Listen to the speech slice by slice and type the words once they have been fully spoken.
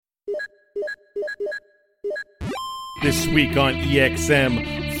This week on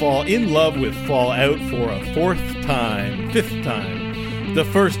EXM, fall in love with Fallout for a fifth time. The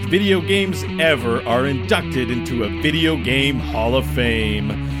first video games ever are inducted into a Video Game Hall of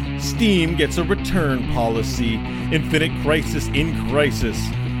Fame. Steam gets a return policy. Infinite Crisis in Crisis.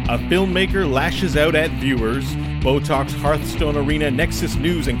 A filmmaker lashes out at viewers. Botox Hearthstone Arena, Nexus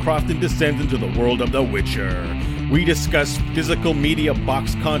News, and Crofton descends into the world of The Witcher. We discuss physical media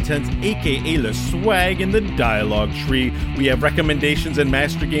box contents, aka the swag in the dialogue tree. We have recommendations and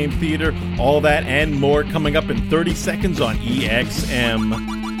Master Game Theater, all that and more coming up in 30 seconds on EXM.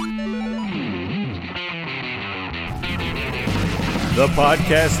 The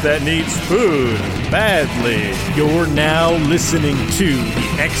podcast that needs food badly. You're now listening to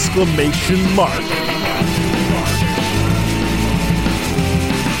the exclamation mark.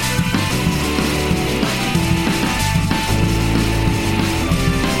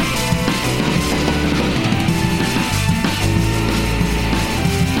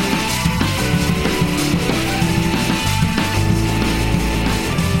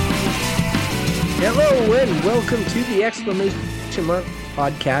 Hello and welcome to the exclamation mark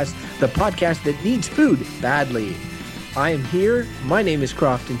podcast, the podcast that needs food badly. I am here. My name is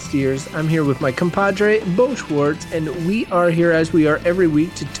Crofton Steers. I'm here with my compadre, Bo Schwartz, and we are here as we are every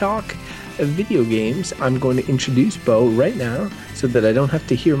week to talk video games. I'm going to introduce Bo right now so that I don't have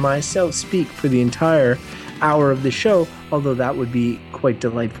to hear myself speak for the entire hour of the show, although that would be quite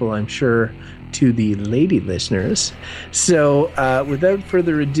delightful, I'm sure, to the lady listeners. So without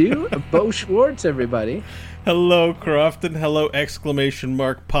further ado, Bo Schwartz, everybody. Hello, Crofton. Hello, exclamation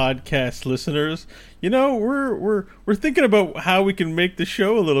mark podcast listeners. You know, we're thinking about how we can make the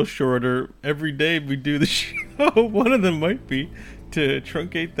show a little shorter every day we do the show. One of them might be to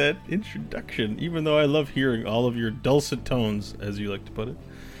truncate that introduction, even though I love hearing all of your dulcet tones, as you like to put it.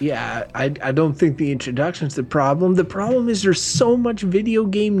 Yeah, I don't think the introduction's the problem. The problem is there's so much video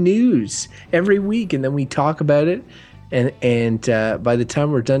game news every week, and then we talk about it, and by the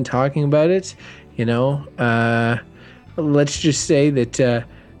time we're done talking about it, you know, let's just say that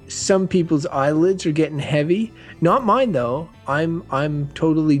some people's eyelids are getting heavy. Not mine, though. I'm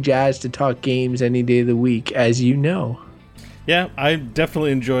totally jazzed to talk games any day of the week, as you know. Yeah, I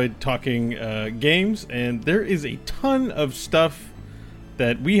definitely enjoyed talking games, and there is a ton of stuff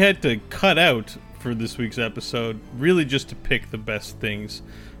that we had to cut out for this week's episode, really just to pick the best things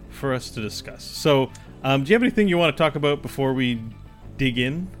for us to discuss. So, do you have anything you want to talk about before we dig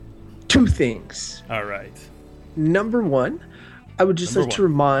in? Two things. All right. Number one, I would just like to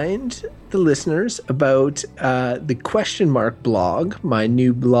remind the listeners about the question mark blog, my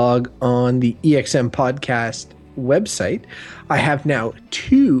new blog on the EXM podcast website. I have now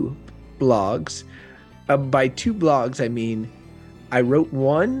two blogs. By two blogs, I mean I wrote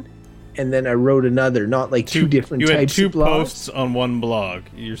one and then I wrote another, not like two different types of blogs. You had two posts on one blog.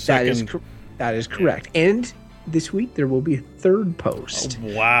 Your second... That is correct. Yeah. And this week there will be a third post.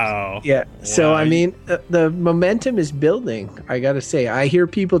 Oh, wow. Yeah. Wow. So, I mean, the momentum is building, I got to say. I hear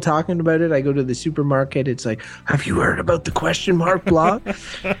people talking about it. I go to the supermarket. It's like, have you heard about the question mark blog?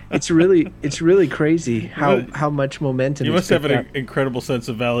 It's really crazy how much momentum you must have an incredible sense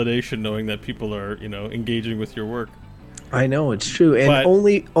of validation knowing that people are, you know, engaging with your work. I know, it's true. And but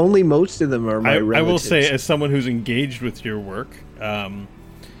only most of them are my relatives. I will say, as someone who's engaged with your work,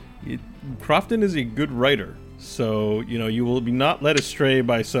 Crofton is a good writer. So, you know, you will be not led astray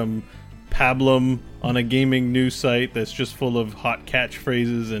by some pablum on a gaming news site that's just full of hot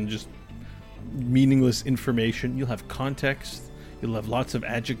catchphrases and just meaningless information. You'll have context. You'll have lots of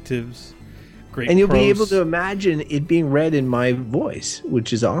adjectives. Great and you'll prose. Be able to imagine it being read in my voice,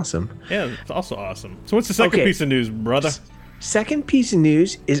 which is awesome. Yeah, it's also awesome. So what's the second piece of news, brother? Second piece of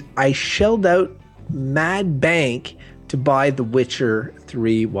news is I shelled out Mad Bank to buy The Witcher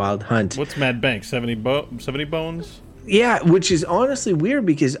 3 Wild Hunt. What's Mad Bank? 70 bones? Yeah, which is honestly weird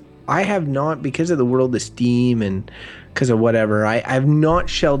because I have not, because of the world of Steam and because of whatever, I've not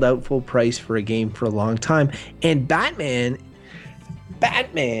shelled out full price for a game for a long time. And Batman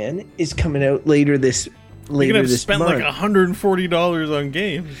is coming out later this month. You're going to have spent like $140 on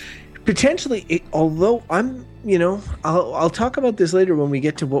games. Potentially, although I'm, you know, I'll talk about this later when we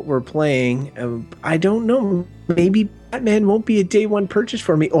get to what we're playing. I don't know. Maybe Batman won't be a day one purchase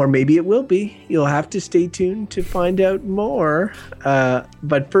for me, or maybe it will be. You'll have to stay tuned to find out more.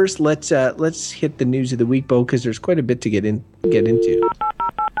 But first, let's hit the news of the week, Bo, because there's quite a bit to get into.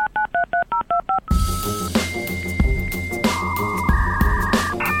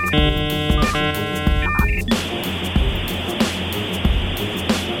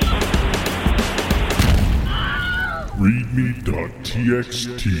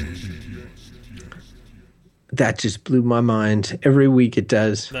 readme.txt. That just blew my mind. Every week it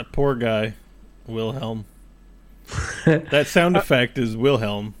does. That poor guy, Wilhelm. That sound effect is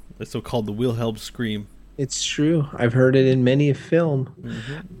Wilhelm. It's so called the Wilhelm scream. It's true. I've heard it in many a film.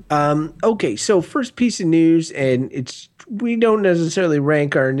 Mm-hmm. Okay, so first piece of news, and we don't necessarily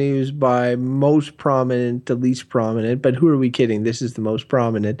rank our news by most prominent to least prominent, but who are we kidding? This is the most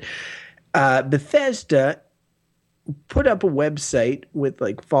prominent. Bethesda put up a website with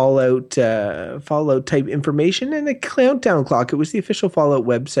like Fallout type information and a countdown clock. It was the official Fallout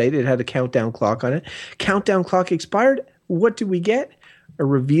website. It had a countdown clock on it. Countdown clock expired. What do we get? A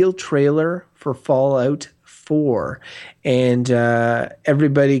reveal trailer for Fallout 4. And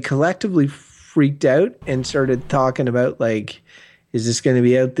everybody collectively freaked out and started talking about, like, is this going to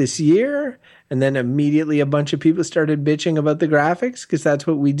be out this year? And then immediately a bunch of people started bitching about the graphics because that's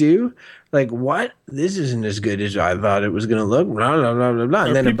what we do. Like, what? This isn't as good as I thought it was going to look. Blah, blah, blah, blah, blah.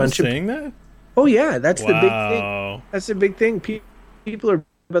 And then a bunch saying that? Oh, yeah. That's the big thing. That's the big thing. People are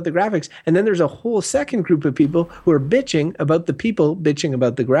about the graphics. And then there's a whole second group of people who are bitching about the people bitching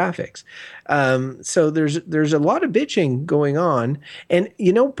about the graphics. So there's a lot of bitching going on. And,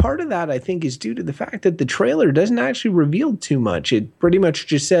 part of that, I think, is due to the fact that the trailer doesn't actually reveal too much. It pretty much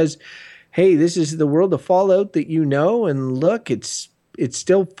just says, hey, this is the world of Fallout that you know, and look, it's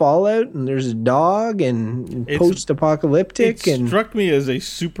still Fallout, and there's a dog, and post-apocalyptic. It struck me as a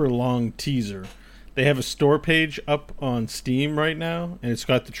super long teaser. They have a store page up on Steam right now, and it's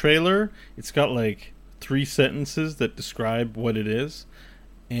got the trailer. It's got like 3 sentences that describe what it is,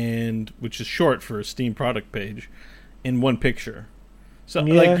 and which is short for a Steam product page, in one picture. So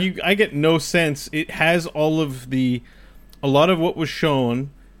I get no sense. It has a lot of what was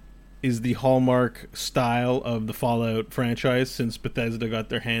shown is the hallmark style of the Fallout franchise since Bethesda got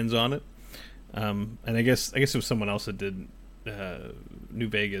their hands on it. And I guess it was someone else that did New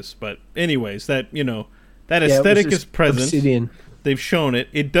Vegas. But anyways, that aesthetic is present. Obsidian. They've shown it.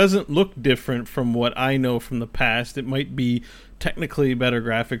 It doesn't look different from what I know from the past. It might be technically better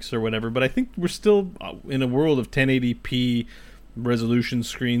graphics or whatever, but I think we're still in a world of 1080p resolution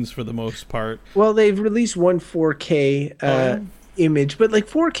screens for the most part. Well, they've released one 4K image, but like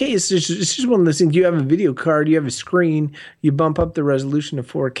 4K is just one of those things. You have a video card, you have a screen, you bump up the resolution to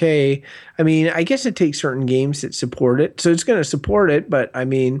 4K. I mean, I guess it takes certain games that support it, so it's going to support it. But I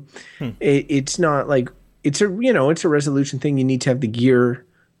mean, it's not like it's a resolution thing. You need to have the gear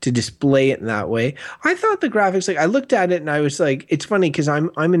to display it in that way. I thought the graphics, like I looked at it and I was like, it's funny because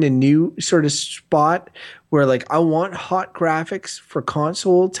I'm in a new sort of spot where like I want hot graphics for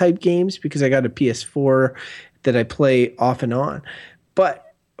console type games because I got a PS4 that I play off and on.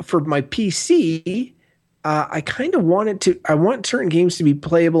 But for my PC, I kind of I want certain games to be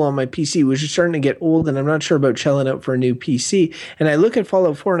playable on my PC, which is starting to get old, and I'm not sure about shelling out for a new PC. And I look at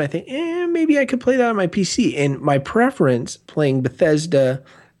Fallout 4 and I think, maybe I could play that on my PC. And my preference playing Bethesda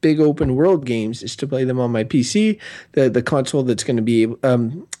big open world games is to play them on my PC. The console that's going to be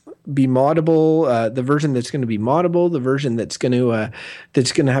moddable, the version that's going to be moddable, the version that's going to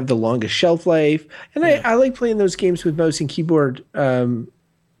have the longest shelf life, and I like playing those games with mouse and keyboard.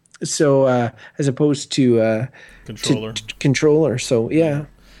 So as opposed to controller. So yeah.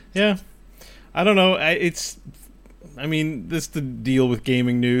 I don't know. The deal with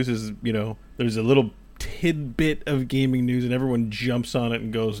gaming news is there's a little tidbit of gaming news and everyone jumps on it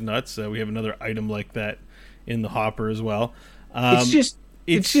and goes nuts. We have another item like that in the hopper as well. It's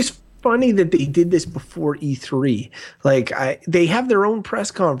just funny that they did this before E3. Like they have their own press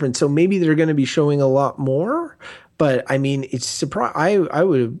conference, so maybe they're going to be showing a lot more. But I mean, it's surprise. I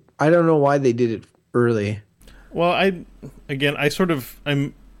don't know why they did it early. Well, I'm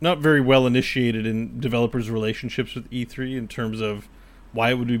not very well initiated in developers' relationships with E3 in terms of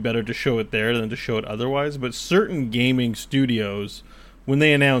why it would be better to show it there than to show it otherwise. But certain gaming studios, when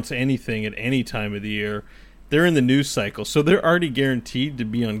they announce anything at any time of the year, they're in the news cycle, so they're already guaranteed to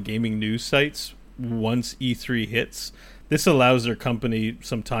be on gaming news sites once E3 hits. This allows their company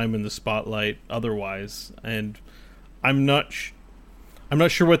some time in the spotlight otherwise, and I'm not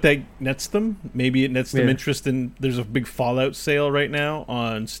sure what that nets them. Maybe it nets them interest in. There's a big Fallout sale right now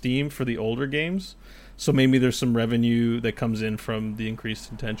on Steam for the older games, so maybe there's some revenue that comes in from the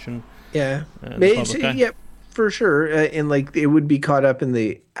increased attention. Yeah, yeah. For sure, and like it would be caught up in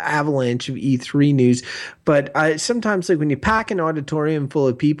the avalanche of E3 news. But sometimes, like when you pack an auditorium full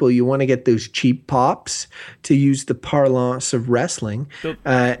of people, you want to get those cheap pops, to use the parlance of wrestling.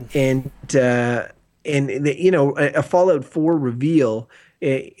 A Fallout 4 reveal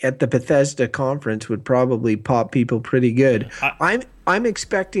at the Bethesda conference would probably pop people pretty good. I'm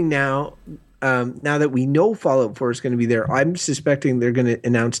expecting now. now that we know Fallout 4 is going to be there, I'm suspecting they're going to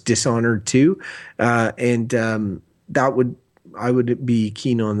announce Dishonored 2, and I would be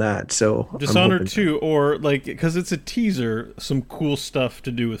keen on that. So Dishonored 2, or like, because it's a teaser, some cool stuff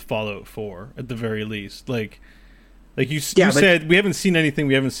to do with Fallout 4 at the very least. Like you said, we haven't seen anything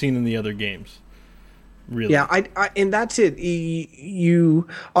we haven't seen in the other games. Really? Yeah, I and that's it.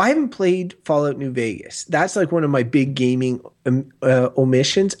 I haven't played Fallout New Vegas. That's like one of my big gaming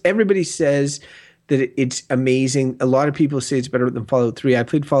omissions. Everybody says that it's amazing. A lot of people say it's better than Fallout 3. I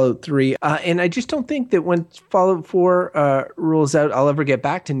played Fallout 3, and I just don't think that when Fallout 4 rolls out, I'll ever get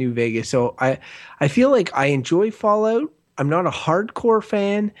back to New Vegas. So I feel like I enjoy Fallout. I'm not a hardcore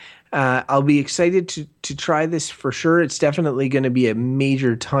fan. I'll be excited to try this for sure. It's definitely going to be a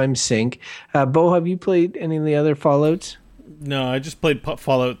major time sink. Bo, have you played any of the other Fallouts? No, I just played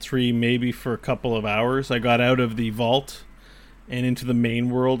Fallout 3 maybe for a couple of hours. I got out of the vault and into the main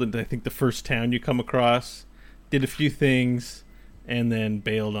world, and I think the first town you come across, did a few things, and then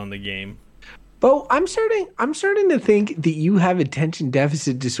bailed on the game. Bo, I'm starting to think that you have attention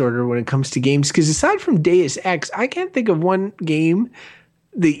deficit disorder when it comes to games, because aside from Deus Ex, I can't think of one game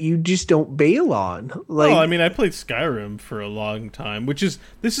that you just don't bail on. Like, I mean, I played Skyrim for a long time, this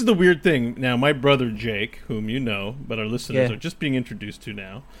is the weird thing. Now, my brother Jake, whom you know, but our listeners are just being introduced to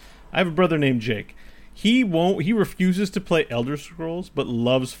now. I have a brother named Jake. He refuses to play Elder Scrolls, but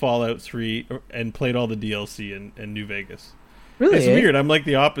loves Fallout 3 and played all the DLC in New Vegas. Really? It's weird. I'm like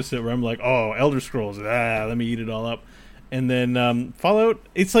the opposite, where I'm like, oh, Elder Scrolls, let me eat it all up. And then Fallout,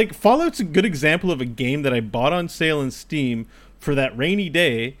 it's like, Fallout's a good example of a game that I bought on sale in Steam for that rainy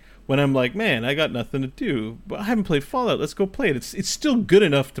day when I'm like, man, I got nothing to do, but I haven't played Fallout. Let's go play it. It's still good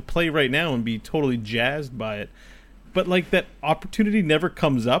enough to play right now and be totally jazzed by it. But like, that opportunity never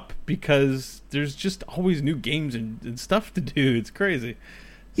comes up because there's just always new games and stuff to do. It's crazy.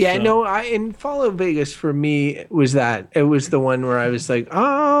 Yeah, so. No, in Fallout Vegas for me it was the one where I was like,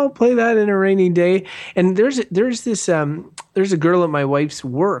 oh, I'll play that in a rainy day. And there's a girl at my wife's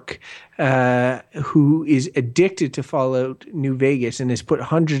work who is addicted to Fallout New Vegas and has put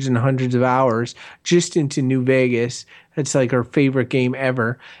hundreds and hundreds of hours just into New Vegas. It's like her favorite game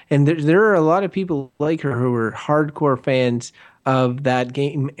ever. And there are a lot of people like her who are hardcore fans of that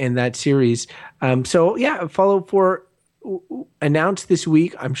game and that series. So yeah, Fallout 4 announced this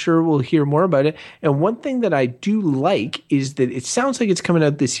week. I'm sure we'll hear more about it. And one thing that I do like is that it sounds like it's coming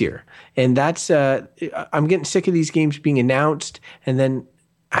out this year. And that's I'm getting sick of these games being announced and then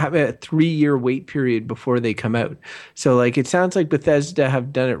have a 3-year wait period before they come out. So like, it sounds like Bethesda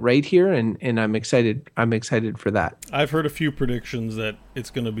have done it right here, and I'm excited. I'm excited for that. I've heard a few predictions that it's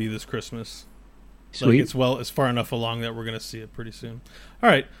going to be this Christmas. Sweet. Like it's far enough along that we're going to see it pretty soon. All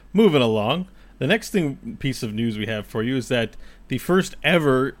right, moving along. The next piece of news we have for you is that the first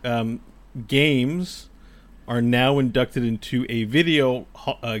ever games are now inducted into a video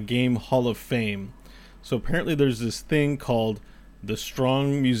game Hall of Fame. So apparently there's this thing called the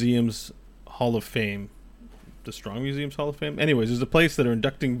Strong Museums Hall of Fame. The Strong Museums Hall of Fame? Anyways, there's a place that are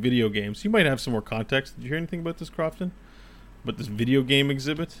inducting video games. You might have some more context. Did you hear anything about this, Crofton? About this video game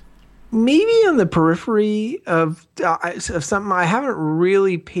exhibit? Maybe on the periphery of something. I haven't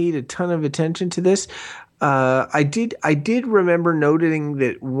really paid a ton of attention to this. I did remember noting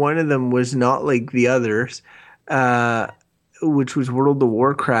that one of them was not like the others, which was World of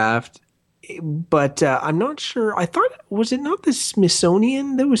Warcraft. But I'm not sure. I thought, was it not the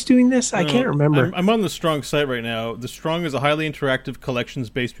Smithsonian that was doing this? I can't remember. I'm on the Strong site right now. The Strong is a highly interactive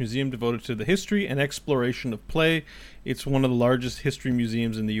collections-based museum devoted to the history and exploration of play. It's one of the largest history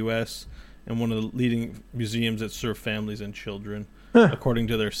museums in the U.S. and one of the leading museums that serve families and children, according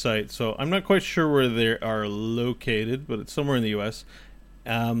to their site. So I'm not quite sure where they are located, but it's somewhere in the U.S.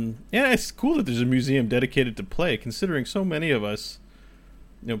 Yeah, it's cool that there's a museum dedicated to play, considering so many of us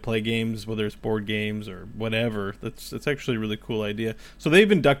play games, whether it's board games or whatever. That's actually a really cool idea. So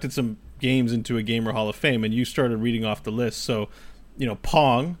they've inducted some games into a Gamer Hall of Fame, and you started reading off the list. So,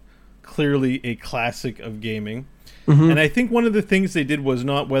 Pong, clearly a classic of gaming. Mm-hmm. And I think one of the things they did was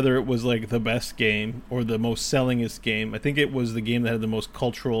not whether it was like the best game or the most sellingest game. I think it was the game that had the most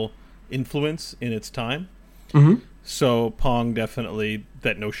cultural influence in its time. Mm-hmm. So Pong, definitely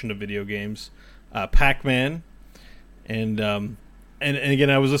that notion of video games. Pac-Man, and again,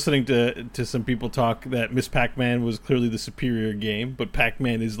 I was listening to some people talk that Miss Pac-Man was clearly the superior game, but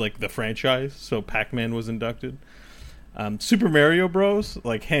Pac-Man is like the franchise, so Pac-Man was inducted. Super Mario Bros,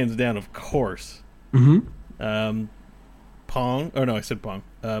 like hands down, of course. Mm-hmm. Pong. Oh no, I said Pong.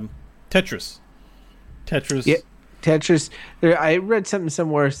 Tetris. Yeah, Tetris. I read something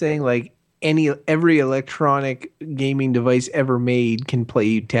somewhere saying like every electronic gaming device ever made can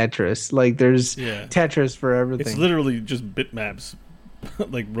play Tetris. Like there's Tetris for everything. It's literally just bitmaps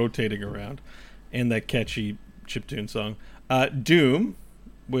like rotating around, and that catchy chiptune song. Doom,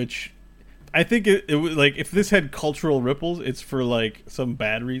 which I think it was like, if this had cultural ripples, it's for like some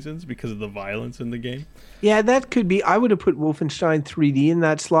bad reasons because of the violence in the game. Yeah, that could be. I would have put Wolfenstein 3D in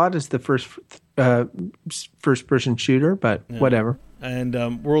that slot as the first person shooter, but whatever.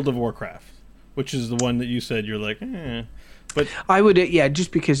 And World of Warcraft, which is the one that you said you're like, But I would,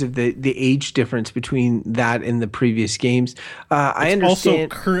 just because of the age difference between that and the previous games. I understand. Also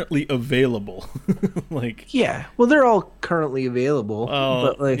currently available. Well, they're all currently available.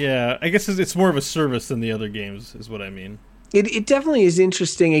 Oh, but I guess it's more of a service than the other games, is what I mean. It definitely is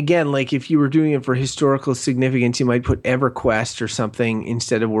interesting. Again, like if you were doing it for historical significance, you might put EverQuest or something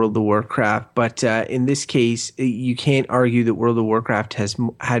instead of World of Warcraft. But in this case, you can't argue that World of Warcraft has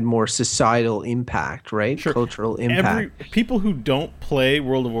had more societal impact, right? Sure. Cultural impact. People who don't play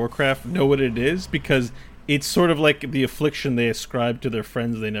World of Warcraft know what it is because it's sort of like the affliction they ascribe to their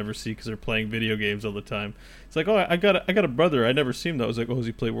friends they never see because they're playing video games all the time. It's like, I got a brother. I never seen him. I was like, does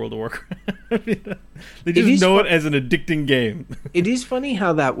he play World of Warcraft? They just know it as an addicting game. It is funny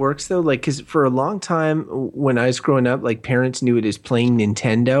how that works, though. Like, because for a long time when I was growing up, like parents knew it as playing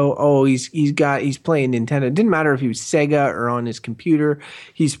Nintendo. Oh, he's playing Nintendo. It didn't matter if he was Sega or on his computer.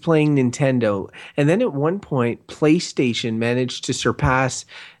 He's playing Nintendo. And then at one point, PlayStation managed to surpass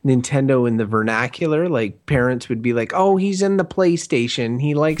Nintendo in the vernacular. Like parents would be like, oh, he's in the PlayStation.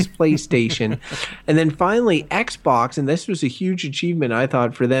 He likes PlayStation. And then finally Xbox, and this was a huge achievement, I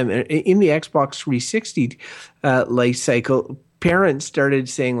thought, for them. In the Xbox 360 life cycle, parents started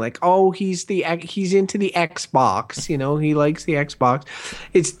saying like, oh, he's into the Xbox, he likes the Xbox.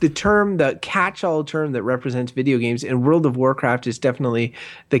 It's the catch-all term that represents video games, and World of Warcraft is definitely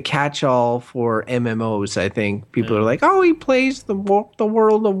the catch-all for MMOs. I think people are like, oh, he plays the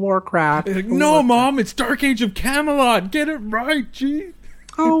World of Warcraft. Like, no, Mom, it's Dark Age of Camelot. Get it right, gee.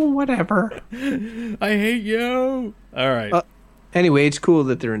 Oh, whatever. I hate you. All right. Anyway, it's cool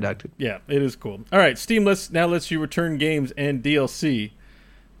that they're inducted. Yeah, it is cool. All right, Steam now lets you return games and DLC.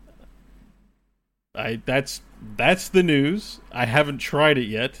 That's the news. I haven't tried it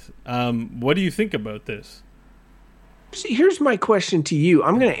yet. What do you think about this? Here's my question to you.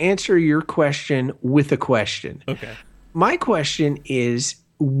 I'm going to answer your question with a question. Okay. My question is,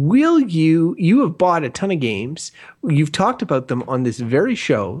 will you have bought a ton of games. You've talked about them on this very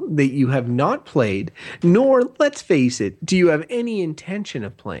show that you have not played, nor, let's face it, do you have any intention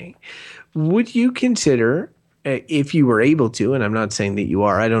of playing. Would you consider, if you were able to, and I'm not saying that you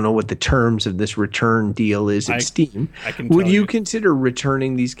are, I don't know what the terms of this return deal is at Steam. Would you consider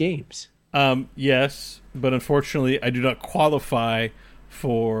returning these games? Yes, but unfortunately I do not qualify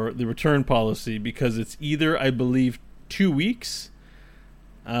for the return policy because it's either, I believe, 2 weeks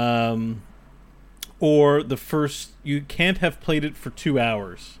or the first, you can't have played it for 2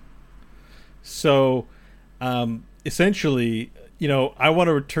 hours. So essentially, I want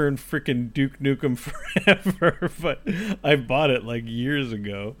to return freaking Duke Nukem Forever, but I bought it like years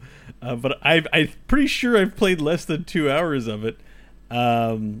ago. But I'm pretty sure I've played less than 2 hours of it.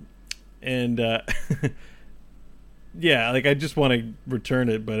 Yeah, like I just want to return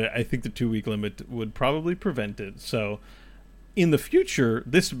it, but I think the 2 week limit would probably prevent it. So in the future,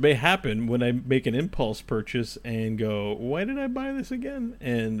 this may happen when I make an impulse purchase and go, why did I buy this again?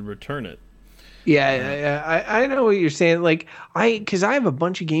 And return it. Yeah, I know what you're saying. Like because I have a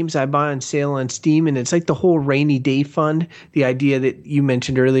bunch of games I buy on sale on Steam, and it's like the whole rainy day fund. The idea that you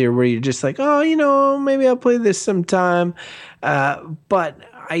mentioned earlier, where you're just like, oh, maybe I'll play this sometime. But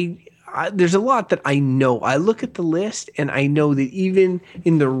there's a lot that I know. I look at the list and I know that even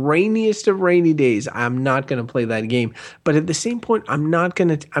in the rainiest of rainy days, I'm not going to play that game. But at the same point, I'm not going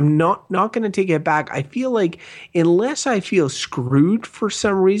to take it back. I feel like unless I feel screwed for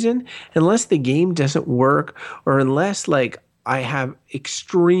some reason, unless the game doesn't work, or unless like I have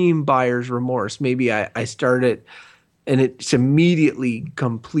extreme buyer's remorse, maybe I start it and it's immediately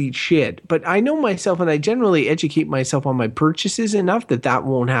complete shit. But I know myself, and I generally educate myself on my purchases enough that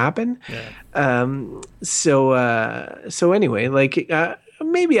won't happen. Yeah. So anyway, like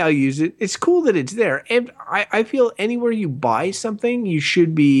maybe I'll use it. It's cool that it's there. And I feel anywhere you buy something, you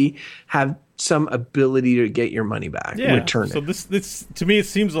should have some ability to get your money back. Yeah. Return it. So this to me, it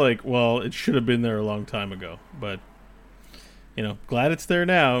seems like, well, it should have been there a long time ago, but glad it's there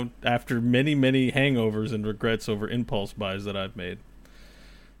now after many, many hangovers and regrets over impulse buys that I've made.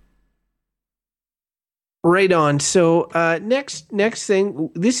 Right on. So next thing,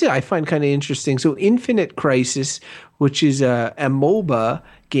 this I find kind of interesting. So Infinite Crisis, which is a MOBA,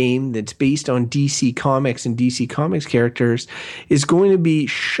 game that's based on DC Comics and DC Comics characters is going to be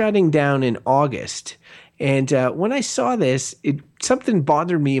shutting down in August. And when I saw this, something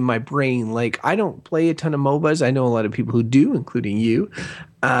bothered me in my brain. Like, I don't play a ton of MOBAs. I know a lot of people who do, including you.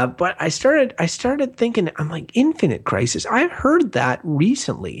 But I started thinking, I'm like, Infinite Crisis. I've heard that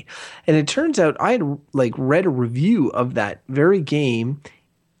recently. And it turns out I had read a review of that very game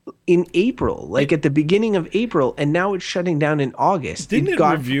in April, like at the beginning of April, and now it's shutting down in August. Didn't it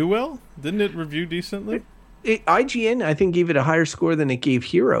review well? Didn't it review decently? IGN, I think, gave it a higher score than it gave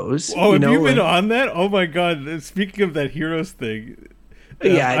Heroes. Oh, have you been on that? Oh my God! Speaking of that Heroes thing,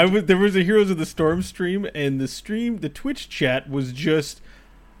 there was a Heroes of the Storm stream, and the Twitch chat was just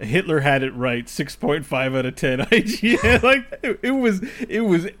Hitler had it right, 6.5 out of 10 IGN. Like it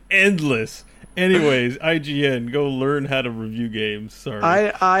was endless. Anyways, IGN, go learn how to review games. Sorry.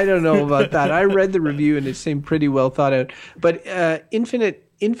 I don't know about that. I read the review and it seemed pretty well thought out. But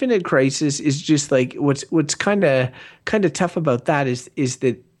Infinite Crisis is just like what's kind of tough about that is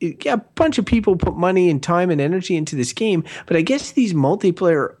that a bunch of people put money and time and energy into this game, but I guess these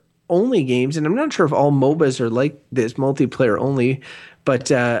multiplayer only games, and I'm not sure if all MOBAs are like this, multiplayer only,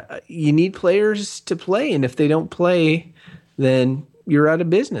 but you need players to play, and if they don't play, then you're out of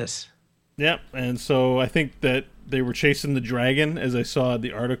business. Yeah, and so I think that they were chasing the dragon, as I saw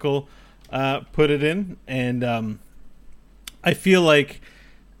the article put it in, and I feel like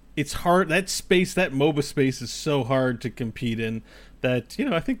it's hard. That MOBA space is so hard to compete in that,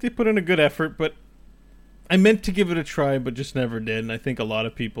 I think they put in a good effort, but I meant to give it a try, but just never did, and I think a lot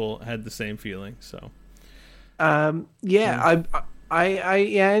of people had the same feeling. So, anyway,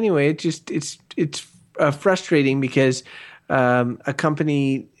 it's frustrating because a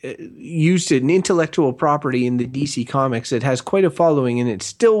company used an intellectual property in the DC Comics that has quite a following, and it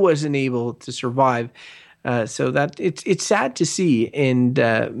still wasn't able to survive. So that it's sad to see, and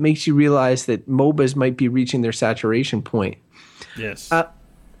makes you realize that MOBAs might be reaching their saturation point. Yes.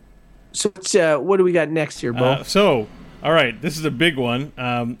 So what do we got next here, Bo? All right, this is a big one.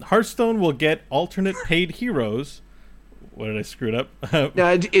 Hearthstone will get alternate paid heroes. What did I screw it up?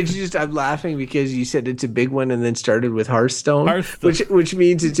 No, it's just I'm laughing because you said it's a big one and then started with Hearthstone. Which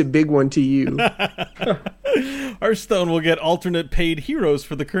means it's a big one to you. Hearthstone will get alternate paid heroes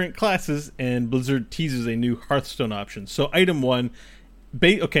for the current classes, and Blizzard teases a new Hearthstone option. So item one,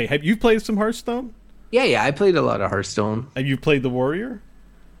 okay, have you played some Hearthstone? Yeah, I played a lot of Hearthstone. Have you played the Warrior?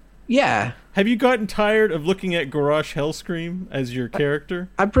 Yeah. Have you gotten tired of looking at Garrosh Hellscream as your character?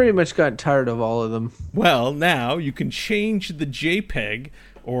 I pretty much got tired of all of them. Well, now you can change the JPEG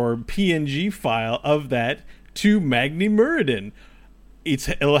or PNG file of that to Magni Muradin.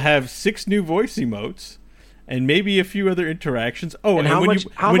 It'll have 6 new voice emotes and maybe a few other interactions. Oh, and how much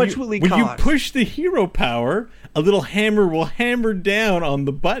will he cost? When you push the hero power, a little hammer will hammer down on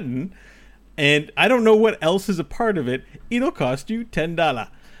the button, and I don't know what else is a part of it. It'll cost you $10.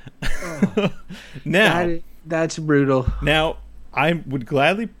 Oh, now that's brutal. Now I would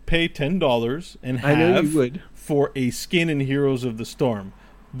gladly pay $10 and have I know you would. For a skin in Heroes of the Storm,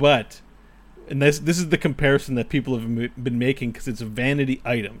 but this is the comparison that people have been making because it's a vanity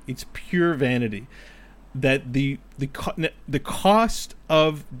item. It's pure vanity. That the cost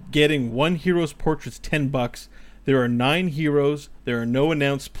of getting one hero's portrait is $10. There are 9 heroes. There are no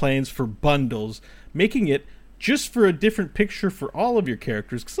announced plans for bundles, making it just for a different picture for all of your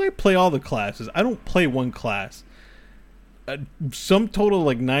characters, because I play all the classes. I don't play one class. Sum total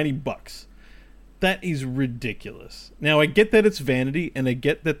like $90. That is ridiculous. Now, I get that it's vanity, and I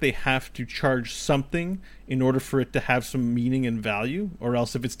get that they have to charge something in order for it to have some meaning and value, or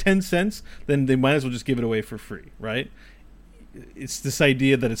else if it's 10 cents, then they might as well just give it away for free, right? It's this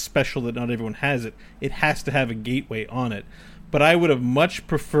idea that it's special, that not everyone has it. It has to have a gateway on it. But I would have much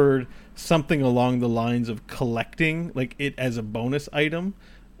preferred something along the lines of collecting, like it as a bonus item,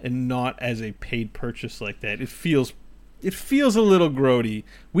 and not as a paid purchase like that. It feels a little grody.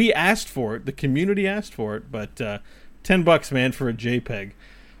 We asked for it, the community asked for it, but $10, man, for a JPEG.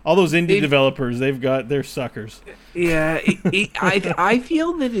 All those indie developers, they're suckers. Yeah, I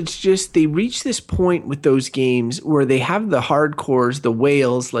feel that it's just they reach this point with those games where they have the hardcores, the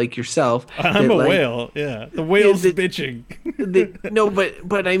whales like yourself. I'm a whale, yeah. The whale's bitching. No,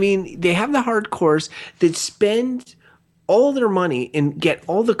 but I mean, they have the hardcores that spend all their money and get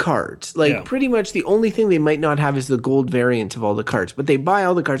all the cards. Pretty much the only thing they might not have is the gold variant of all the cards, but they buy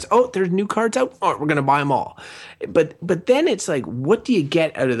all the cards. Oh, there's new cards out. Oh, we're going to buy them all. But then it's like, what do you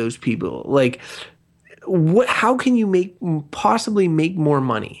get out of those people? Like, how can you possibly make more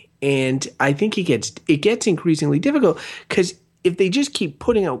money? And I think it gets increasingly difficult, because if they just keep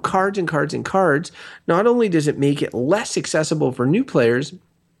putting out cards and cards and cards, not only does it make it less accessible for new players,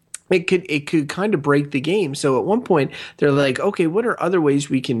 it could kind of break the game. So at one point they're like, okay, what are other ways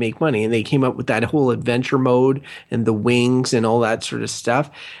we can make money? And they came up with that whole adventure mode and the wings and all that sort of stuff.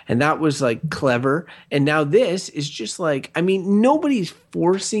 And that was like clever. And now this is just like, I mean, nobody's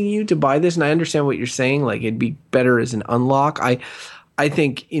forcing you to buy this. And I understand what you're saying. Like it'd be better as an unlock. I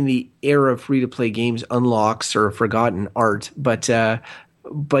think in the era of free to play games, unlocks are forgotten art, but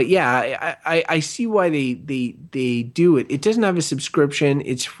yeah, I see why they do it. It doesn't have a subscription.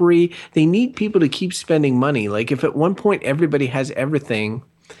 It's free. They need people to keep spending money. Like if at one point everybody has everything,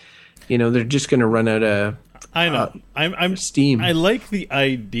 they're just going to run out of. I know. I'm Steam. I like the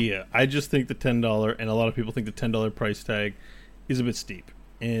idea. I just think the $10, and a lot of people think the $10 price tag is a bit steep.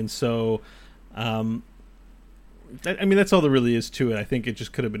 And so, that's all there really is to it. I think it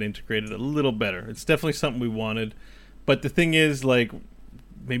just could have been integrated a little better. It's definitely something we wanted. But the thing is, like,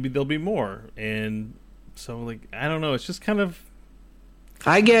 maybe there'll be more. And so, like, I don't know. It's just kind of...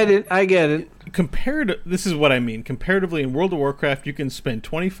 I get it. This is what I mean. Comparatively, in World of Warcraft, you can spend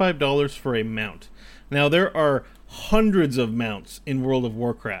 $25 for a mount. Now, there are hundreds of mounts in World of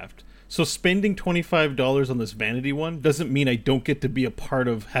Warcraft. So spending $25 on this vanity one doesn't mean I don't get to be a part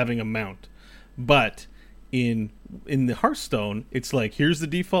of having a mount. But in the Hearthstone, it's like, here's the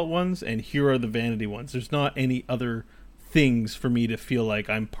default ones, and here are the vanity ones. There's not any other things for me to feel like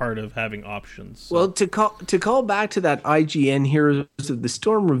I'm part of having options. So. Well, to call back to that IGN Heroes of the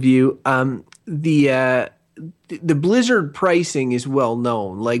Storm review, the Blizzard pricing is well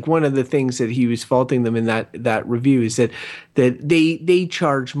known. Like one of the things that he was faulting them in that review is that they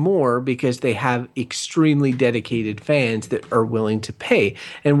charge more because they have extremely dedicated fans that are willing to pay.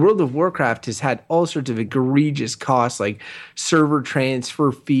 And World of Warcraft has had all sorts of egregious costs like server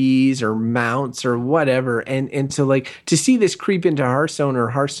transfer fees or mounts or whatever. And so like to see this creep into Hearthstone or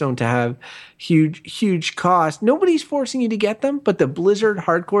Hearthstone to have huge cost, nobody's forcing you to get them, but the Blizzard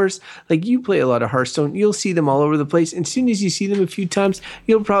hardcores, like you play a lot of Hearthstone, you'll see them all over the place. And as soon as you see them a few times,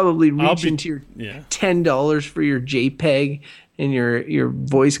 you'll probably reach into your $10 for your JPEG and your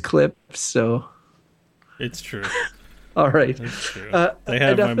voice clips. So it's true. All right. It's true. They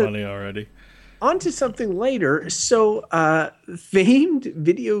have my money already. On to something later. So famed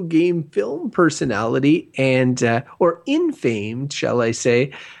video game film personality and or infamed, shall I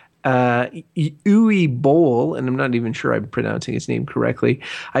say, Uwe Boll, and I'm not even sure I'm pronouncing his name correctly.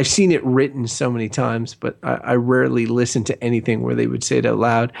 I've seen it written so many times, but I rarely listen to anything where they would say it out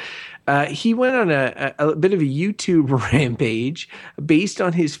loud. He went on a bit of a YouTube rampage based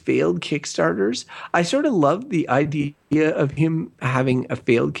on his failed Kickstarters. I sort of love the idea of him having a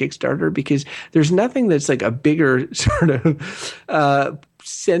failed Kickstarter because there's nothing that's like a bigger sort of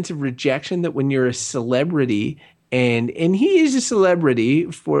sense of rejection that when you're a celebrity and he is a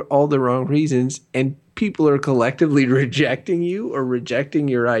celebrity for all the wrong reasons, and people are collectively rejecting you or rejecting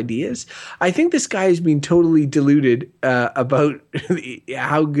your ideas. I think this guy has been totally deluded about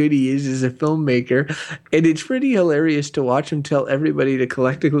how good he is as a filmmaker, and it's pretty hilarious to watch him tell everybody to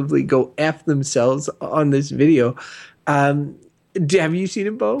collectively go F themselves on this video. Have you seen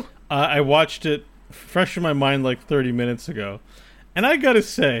it, Bo? I watched it fresh in my mind like 30 minutes ago, and I gotta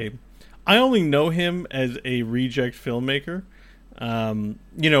say, I only know him as a reject filmmaker,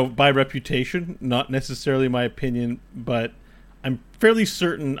 by reputation, not necessarily my opinion, but I'm fairly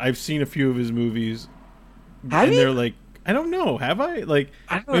certain I've seen a few of his movies. They're like, I don't know, have I? Like,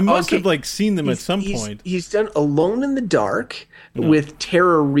 I must have like seen them at some point. He's done Alone in the Dark with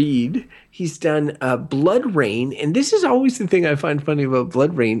Tara Reid. He's done Blood Rain, and this is always the thing I find funny about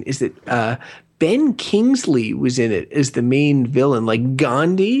Blood Rain is that Ben Kingsley was in it as the main villain, like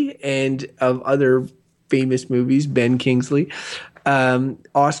Gandhi and of other famous movies. Ben Kingsley,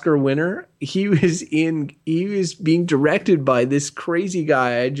 Oscar winner. He was being directed by this crazy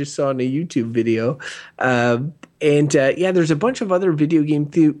guy I just saw in a YouTube video. There's a bunch of other video game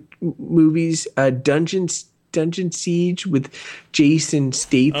movies. Dungeon Siege with Jason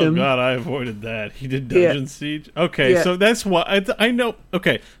Statham. Oh God, I avoided that. He did Dungeon Siege. Okay, so that's what I know.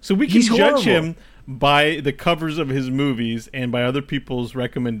 Okay, so we can judge him by the covers of his movies and by other people's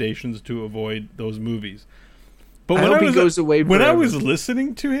recommendations to avoid those movies. But when I was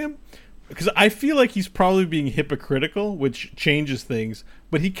listening to him, because I feel like he's probably being hypocritical, which changes things.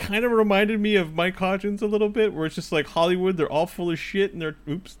 But he kind of reminded me of Mike Hodgins a little bit, where it's just like Hollywood, they're all full of shit, and they're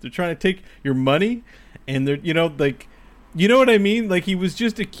trying to take your money. And they're, you know what I mean? Like, he was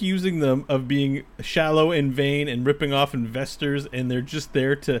just accusing them of being shallow and vain and ripping off investors, and they're just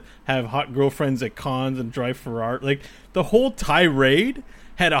there to have hot girlfriends at cons and drive Ferrari. Like, the whole tirade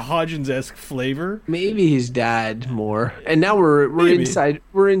had a Hodgins-esque flavor. Maybe his dad more. And now we're inside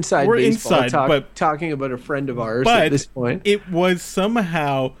baseball, talking about a friend of ours at this point. It was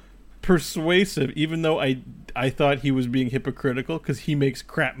somehow persuasive, even though I thought he was being hypocritical because he makes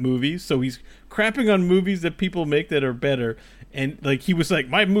crap movies. So he's crapping on movies that people make that are better. And like he was like,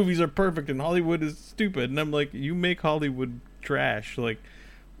 my movies are perfect and Hollywood is stupid. And I'm like, you make Hollywood trash. Like,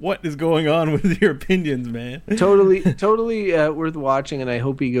 what is going on with your opinions, man? Totally worth watching, and I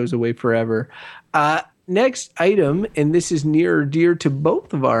hope he goes away forever. Next item, and this is near or dear to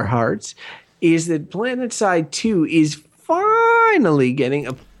both of our hearts, is that PlanetSide 2 is finally getting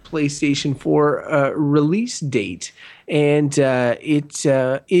a PlayStation 4 release date, and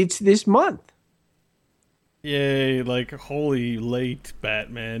it's this month. Yay, like, holy late,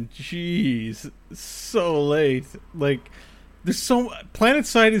 Batman. Jeez, so late. Like, there's so...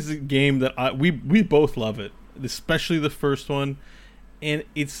 PlanetSide is a game that we both love it, especially the first one. And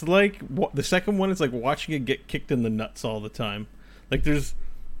it's like... The second one is like watching it get kicked in the nuts all the time. Like, there's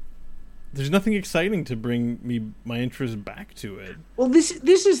nothing exciting to bring my interest back to it. Well, this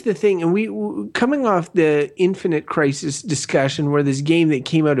is the thing, and we coming off the Infinite Crisis discussion, where this game that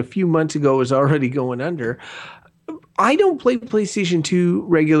came out a few months ago is already going under. I don't play PlayStation 2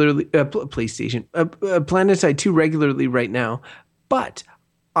 regularly. PlanetSide 2 regularly right now, but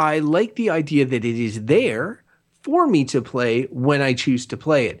I like the idea that it is there for me to play when I choose to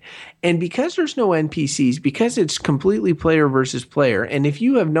play it. And because there's no NPCs, because it's completely player versus player, and if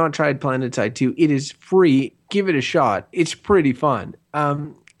you have not tried PlanetSide 2, it is free. Give it a shot. It's pretty fun.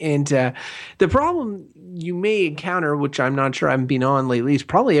 And the problem you may encounter, which I'm not sure I've been on lately, is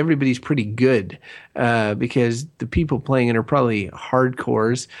probably everybody's pretty good because the people playing it are probably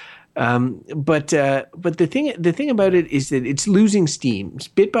hardcores. But the thing about it is that it's losing steam.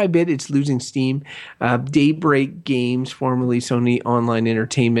 Bit by bit, it's losing steam. Daybreak Games, formerly Sony Online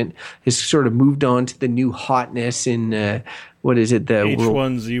Entertainment, has sort of moved on to the new hotness in what is it? The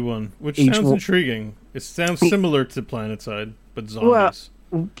H1Z1, which sounds intriguing. It sounds similar to PlanetSide, but zombies.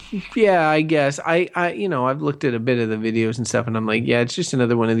 Well, yeah, I guess. I've looked at a bit of the videos and stuff, and I'm like, yeah, it's just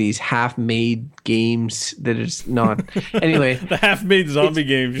another one of these half-made games that is not. Anyway, the half-made zombie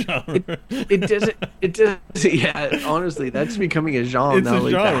game genre. It doesn't. Yeah, honestly, that's becoming a genre. It's now,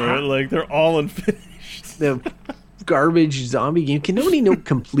 a genre. Like they're all unfinished. The garbage zombie game. Can nobody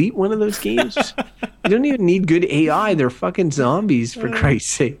complete one of those games? You don't even need good AI. They're fucking zombies, for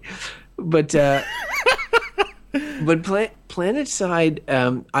Christ's sake. But PlanetSide,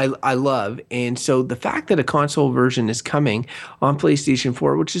 I love, and so the fact that a console version is coming on PlayStation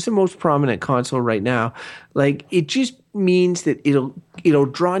 4, which is the most prominent console right now, like it just means that it'll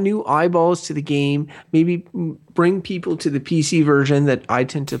draw new eyeballs to the game, maybe bring people to the PC version that I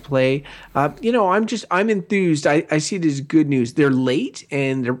tend to play. I'm enthused. I see it as good news. They're late,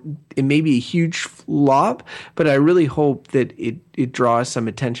 and it may be a huge flop, but I really hope that it draws some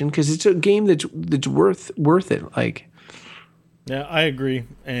attention because it's a game that's worth it. Like, yeah, I agree,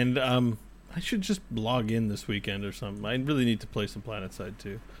 and I should just log in this weekend or something. I really need to play some PlanetSide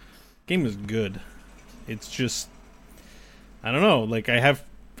 2. Game is good. It's just, I don't know. Like I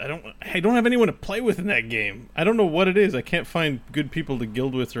don't have anyone to play with in that game. I don't know what it is. I can't find good people to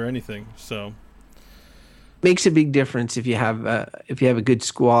guild with or anything. So makes a big difference if you have a good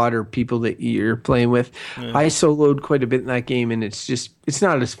squad or people that you're playing with. Yeah. I soloed quite a bit in that game, and it's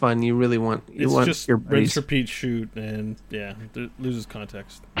not as fun. You really want just your buddies. Rinse, repeat, shoot, and yeah, it loses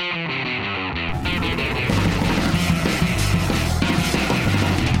context.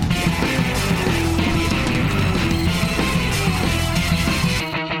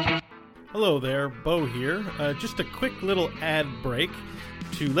 Hello there, Bo here. Just a quick little ad break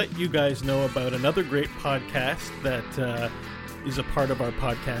to let you guys know about another great podcast that is a part of our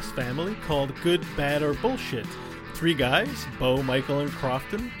podcast family called Good, Bad, or Bullshit. 3 guys, Bo, Michael, and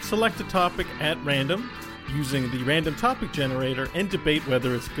Crofton, select a topic at random using the random topic generator and debate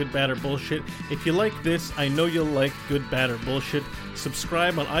whether it's good, bad, or bullshit. If you like this, I know you'll like Good, Bad, or Bullshit.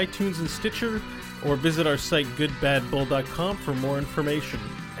 Subscribe on iTunes and Stitcher, or visit our site goodbadbull.com for more information.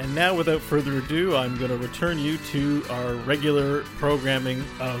 And now, without further ado, I'm going to return you to our regular programming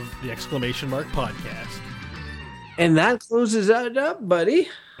of the Exclamation Mark podcast. And that closes it up, buddy.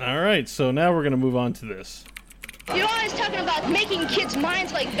 All right, so now we're going to move on to this. You're always talking about making kids'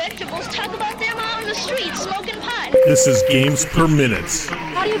 minds like vegetables. Talk about them out on the street smoking pot. This is Games Per Minute.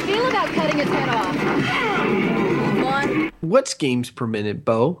 How do you feel about cutting his head off? What's Games Per Minute,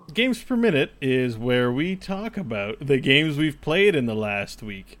 Bo? Games Per Minute is where we talk about the games we've played in the last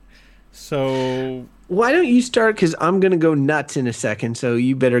week. So why don't you start? Because I'm going to go nuts in a second, so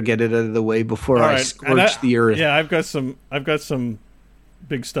you better get it out of the way before I scorch the earth. Yeah, I've got some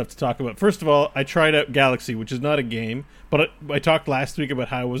big stuff to talk about. First of all, I tried out Galaxy, which is not a game, but I talked last week about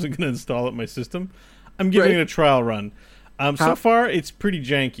how I wasn't going to install it in my system. I'm giving it a trial run. So far, it's pretty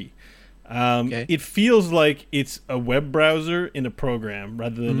janky. Okay. It feels like it's a web browser in a program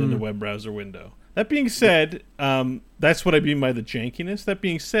rather than in a web browser window. That being said, that's what I mean by the jankiness. That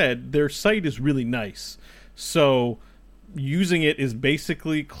being said, their site is really nice. So using it is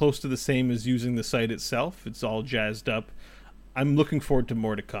basically close to the same as using the site itself. It's all jazzed up. I'm looking forward to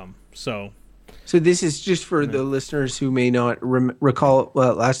more to come. So this is just for the listeners who may not recall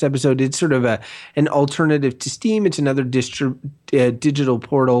last episode. It's sort of an alternative to Steam. It's another digital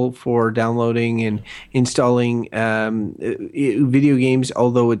portal for downloading and installing video games,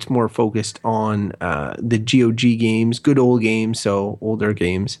 although it's more focused on the GOG games, good old games, so older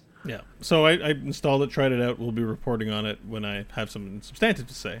games. Yeah. So I installed it, tried it out. We'll be reporting on it when I have something substantive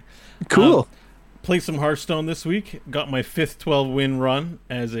to say. Cool. Played some Hearthstone this week. Got my 5th 12-win run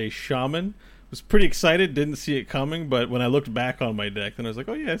as a shaman. Was pretty excited, didn't see it coming, but when I looked back on my deck, then I was like,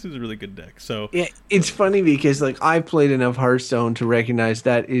 oh yeah, this is a really good deck. So yeah, it's funny because like I've played enough Hearthstone to recognize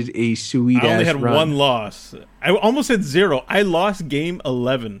that is a sweet ass run. I only had one loss. I almost had 0. I lost game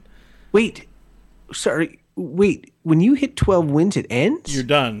 11. Wait, when you hit 12 wins it ends? You're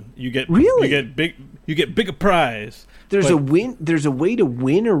done. You get bigger prize. There's a way to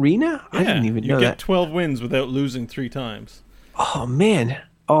win Arena? Yeah, I didn't even know that. You get 12 wins without losing 3 times. Oh man.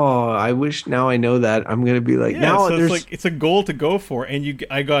 Oh, I wish now I know that. I'm gonna be like, now so there's it's a goal to go for, and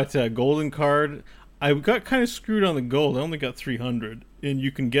I got a golden card. I got kind of screwed on the gold. I only got 300, and you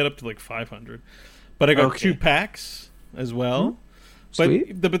can get up to like 500. But I got 2 packs as well.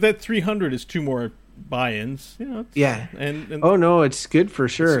 Sweet. But that 300 is 2 more buy-ins. Yeah. And oh no, it's good for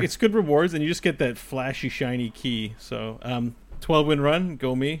sure. It's good rewards, and you just get that flashy shiny key. So 12-win run,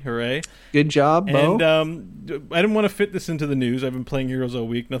 go me, hooray. Good job, Bo. And I didn't want to fit this into the news. I've been playing Heroes all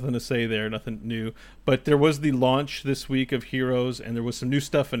week, nothing to say there, nothing new. But there was the launch this week of Heroes, and there was some new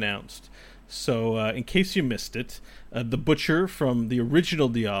stuff announced. So in case you missed it, the Butcher from the original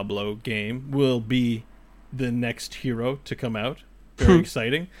Diablo game will be the next hero to come out. Very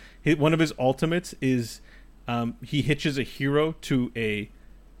exciting. One of his ultimates is he hitches a hero to a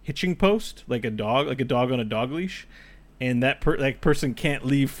hitching post, like a dog on a dog leash. And that person can't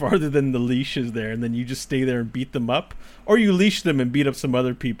leave farther than the leash is there, and then you just stay there and beat them up, or you leash them and beat up some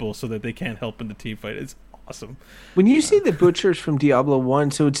other people so that they can't help in the team fight. It's awesome. When you say the Butchers from Diablo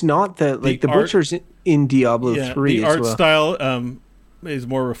 1, so it's not the Butchers in Diablo 3 the as art well. style is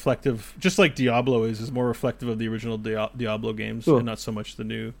more reflective, just like Diablo is more reflective of the original Diablo games, and not so much the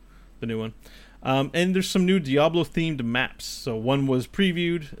new one. And there's some new Diablo-themed maps. So one was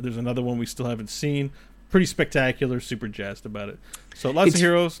previewed. There's another one we still haven't seen. Pretty spectacular, super jazzed about it. So lots of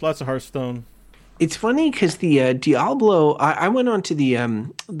heroes, lots of Hearthstone. It's funny because the Diablo, I went on to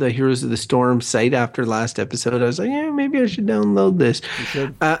the Heroes of the Storm site after last episode. I was like, yeah, maybe I should download this. You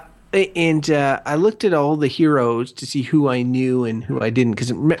should. And I looked at all the heroes to see who I knew and who I didn't,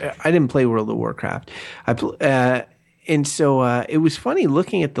 because I didn't play World of Warcraft. And so it was funny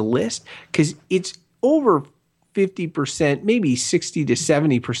looking at the list because it's over 50%, maybe 60 to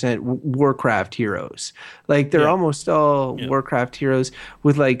 70% Warcraft heroes. Like they're almost all Warcraft heroes,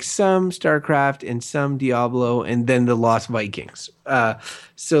 with like some StarCraft and some Diablo, and then the Lost Vikings.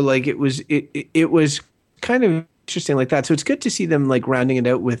 So like it was kind of interesting like that. So it's good to see them like rounding it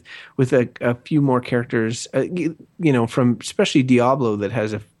out with a few more characters. From especially Diablo that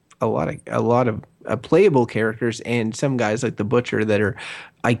has a lot of playable characters, and some guys like the Butcher that are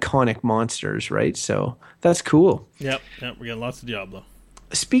iconic monsters, right? So that's cool. Yep, we got lots of Diablo.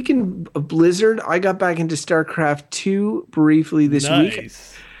 Speaking of Blizzard, I got back into StarCraft 2 briefly this week.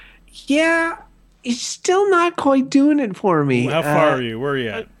 Yeah, it's still not quite doing it for me. How far are you? Where are you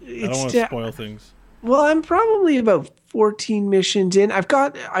at? I don't want to spoil things. Well, I'm probably about 14 missions in. I've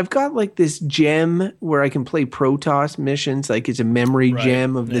got like this gem where I can play Protoss missions, like it's a memory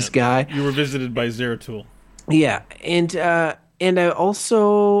gem of this guy. You were visited by Zeratul. Yeah, and I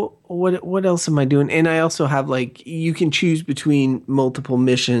also what else am I doing? And I also have like you can choose between multiple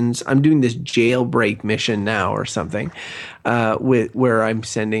missions. I'm doing this jailbreak mission now or something, where I'm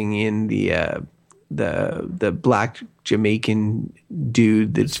sending in the black Jamaican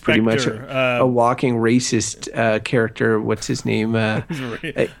dude that's Spectre, pretty much a walking racist character. What's his name? All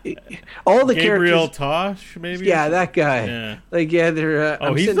the Gabriel characters. Tosh, maybe? Yeah, that guy. Yeah.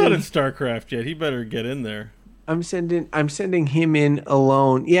 They're. He's not in StarCraft yet. He better get in there. I'm sending him in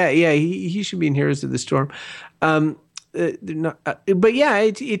alone. Yeah, he should be in Heroes of the Storm. they're not, but yeah,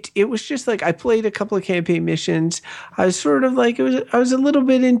 it was just like I played a couple of campaign missions. I was sort of like I was a little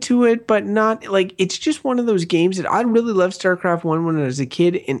bit into it, but not like it's just one of those games that I really loved StarCraft 1 when I was a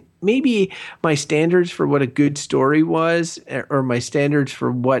kid, and maybe my standards for what a good story was, or my standards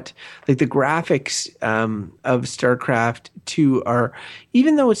for what like the graphics of StarCraft 2 are,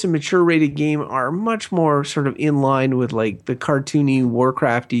 even though it's a mature rated game, are much more sort of in line with like the cartoony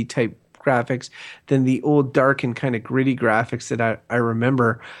Warcrafty type graphics than the old dark and kind of gritty graphics that I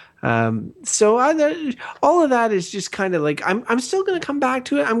remember. So all of that is just kind of like I'm still going to come back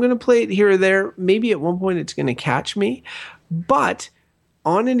to it. I'm going to play it here or there. Maybe at one point it's going to catch me, but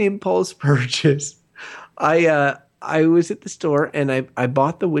on an impulse purchase, I was at the store and I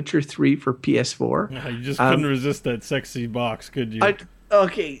bought The Witcher 3 for PS4. You just couldn't resist that sexy box, could you?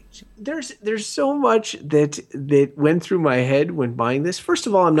 Okay, there's so much that went through my head when buying this. First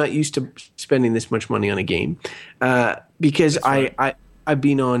of all, I'm not used to spending this much money on a game because I've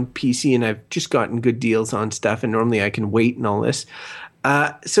been on PC and I've just gotten good deals on stuff, and normally I can wait and all this.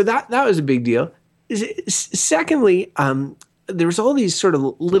 So that was a big deal. Secondly, there was all these sort of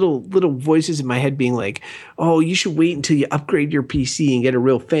little voices in my head being like, oh, you should wait until you upgrade your PC and get a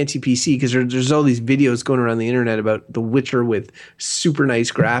real fancy PC, because there's all these videos going around the internet about The Witcher with super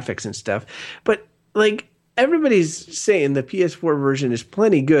nice graphics and stuff. But like everybody's saying the PS4 version is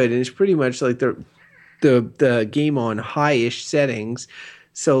plenty good, and it's pretty much like the game on high-ish settings.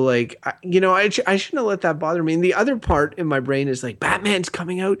 So like, I shouldn't have let that bother me. And the other part in my brain is like, Batman's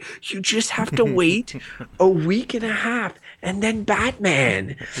coming out. You just have to wait a week and a half and then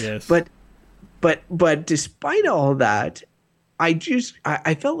Batman. Yes. But despite all that, I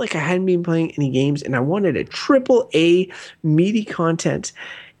felt like I hadn't been playing any games, and I wanted a AAA meaty content.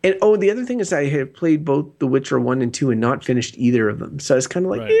 And the other thing is I had played both The Witcher 1 and 2 and not finished either of them. So it's kind of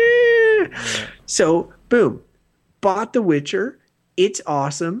like, right. Yeah. So boom, bought The Witcher. It's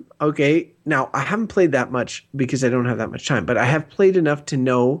awesome. Okay. Now, I haven't played that much because I don't have that much time, but I have played enough to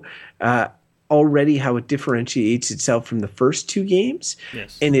know already how it differentiates itself from the first two games.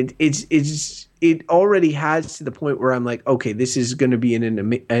 Yes. And it already has to the point where I'm like, okay, this is going to be an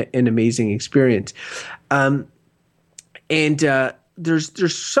amazing experience. There's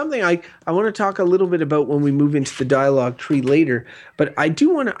something I want to talk a little bit about when we move into the dialogue tree later, but I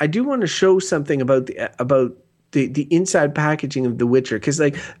do want to show something about the inside packaging of The Witcher, because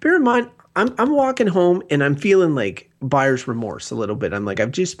like, bear in mind, I'm walking home and I'm feeling like buyer's remorse a little bit. I'm like,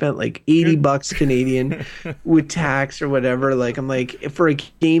 I've just spent like $80 Canadian with tax or whatever. Like, I'm like, for a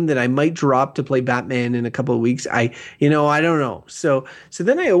game that I might drop to play Batman in a couple of weeks, I don't know. So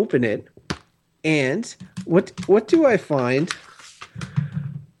then I open it, and what do I find?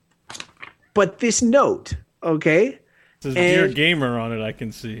 But this note, okay? It says Dear Gamer on it, I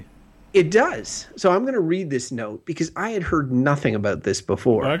can see. It does. So I'm going to read this note because I had heard nothing about this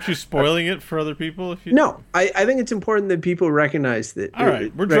before. Aren't you spoiling it for other people? No, I think it's important that people recognize that. All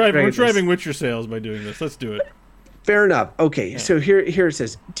right, we're driving Witcher sales by doing this. Let's do it. Fair enough. Okay, yeah. So here it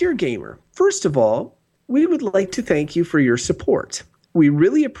says, Dear Gamer, first of all, we would like to thank you for your support. We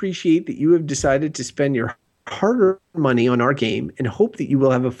really appreciate that you have decided to spend your hard-earned money on our game and hope that you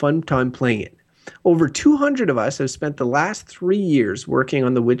will have a fun time playing it. Over 200 of us have spent the last 3 years working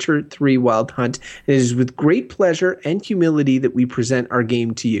on The Witcher 3 Wild Hunt, and it is with great pleasure and humility that we present our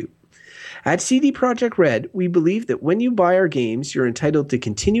game to you. At CD Projekt Red, we believe that when you buy our games, you're entitled to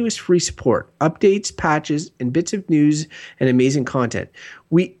continuous free support, updates, patches, and bits of news and amazing content.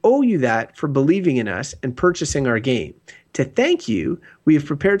 We owe you that for believing in us and purchasing our game. To thank you, we have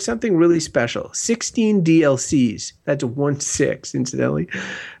prepared something really special, 16 DLCs, that's 16, incidentally,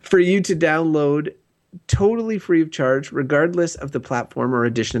 for you to download totally free of charge, regardless of the platform or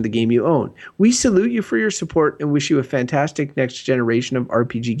edition of the game you own. We salute you for your support and wish you a fantastic next generation of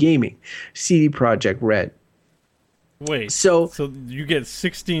RPG gaming. CD Projekt Red. Wait, so you get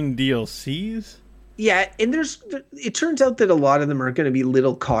 16 DLCs? Yeah, and it turns out that a lot of them are going to be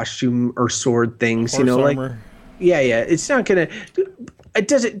little costume or sword things, Horse armor. Like... Yeah, it's not gonna. It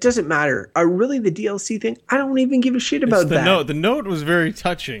doesn't matter. Really, the DLC thing, I don't even give a shit about that. The note was very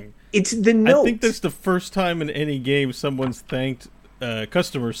touching. It's the note. I think that's the first time in any game someone's thanked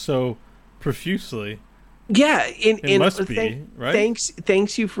customers so profusely. Yeah, it must be right.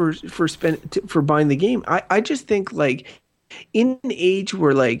 Thanks you for buying the game. I just think like, in an age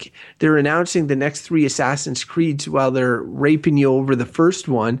where like they're announcing the next 3 Assassin's Creeds while they're raping you over the first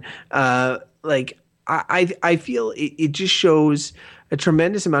one, like. I feel it just shows a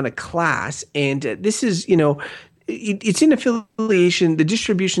tremendous amount of class, and this is, it's in affiliation. The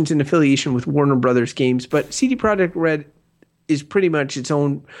distribution's in affiliation with Warner Brothers Games, but CD Projekt Red is pretty much its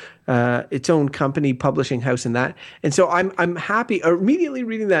own company, publishing house, and that. And so I'm happy. Immediately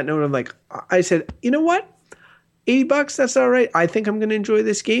reading that note, I'm like, I said, you know what? $80, that's all right. I think I'm going to enjoy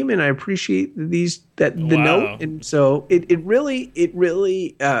this game, and I appreciate the note. And so it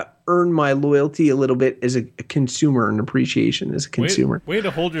really earned my loyalty a little bit as a consumer and appreciation as a consumer. Way to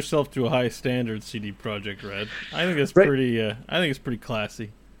hold yourself to a high standard, CD Projekt Red. I think it's pretty. I think it's pretty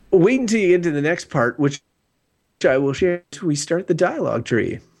classy. Wait until you get to the next part, which I will share. We start the dialogue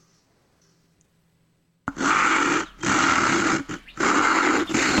tree.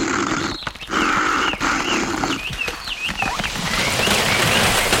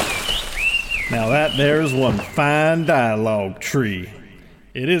 Now there's one fine dialogue tree.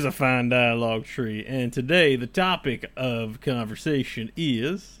 It is a fine dialogue tree. And today the topic of conversation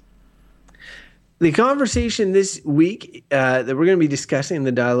is... The conversation this week that we're going to be discussing in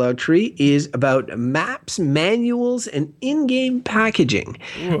the dialogue tree is about maps, manuals, and in-game packaging.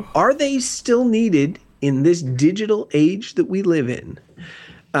 Ooh. Are they still needed in this digital age that we live in?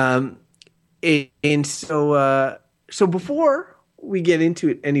 So before we get into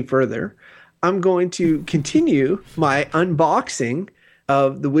it any further, I'm going to continue my unboxing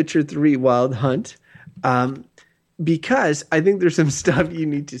of The Witcher 3 Wild Hunt because I think there's some stuff you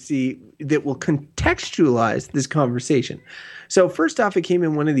need to see that will contextualize this conversation. So first off, it came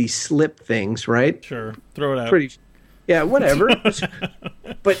in one of these slip things, right? Sure. Throw it out. Yeah, whatever.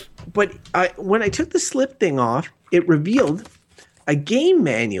 but when I took the slip thing off, it revealed a game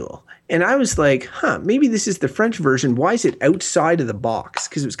manual. And I was like, maybe this is the French version. Why is it outside of the box?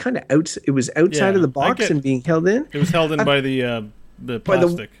 Because it was kind of outside of the box and being held in. It was held in by the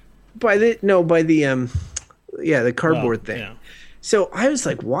plastic. The cardboard thing. Yeah. So I was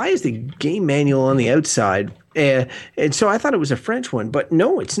like, why is the game manual on the outside? And so I thought it was a French one, but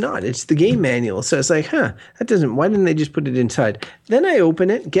no, it's not. It's the game manual. So it's like, why didn't they just put it inside? Then I open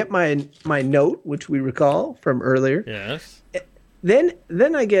it, get my note, which we recall from earlier. Yes.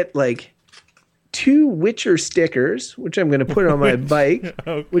 Then I get like 2 Witcher stickers, which I'm going to put on my bike,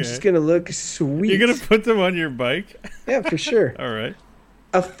 okay. Which is going to look sweet. You're going to put them on your bike? Yeah, for sure. All right.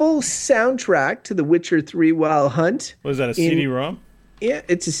 A full soundtrack to The Witcher 3 Wild Hunt. Was that a CD-ROM? Yeah,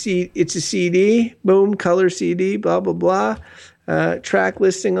 it's a CD. Boom, color CD, blah, blah, blah. Track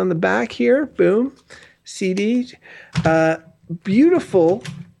listing on the back here. Boom. CD. Beautiful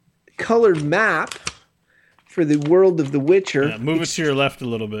colored map for the world of The Witcher. Yeah, move it to your left a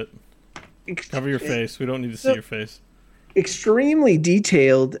little bit. Cover your face. We don't need to see your face. Extremely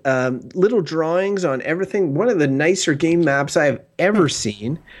detailed, little drawings on everything. One of the nicer game maps I've ever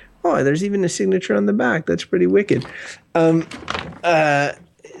seen. Oh, there's even a signature on the back. That's pretty wicked. Okay, there's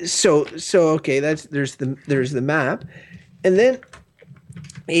the map, and then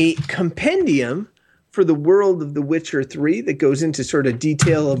a compendium for the world of The Witcher 3 that goes into sort of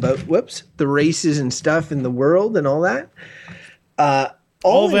detail about the races and stuff in the world and all that.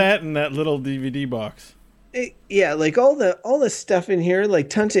 All that in that little DVD box. Like all the stuff in here, like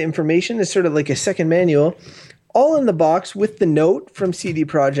tons of information, is sort of like a second manual, all in the box with the note from CD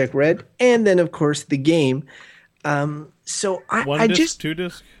Projekt Red, and then of course the game. So one disc, 2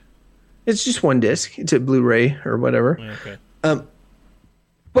 disc? It's just 1 disc. It's a Blu-ray or whatever. Okay.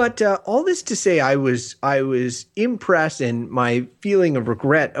 But all this to say, I was impressed, and my feeling of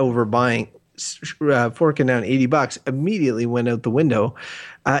regret over forking down $80 immediately went out the window,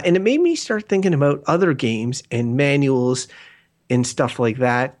 and it made me start thinking about other games and manuals and stuff like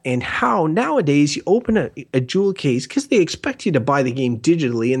that, and how nowadays you open a jewel case because they expect you to buy the game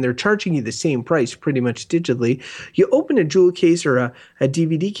digitally, and they're charging you the same price pretty much digitally. You open a jewel case or a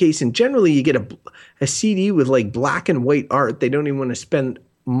DVD case, and generally you get a CD with like black and white art. They don't even want to spend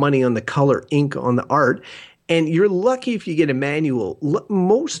money on the color ink on the art, and you're lucky if you get a manual.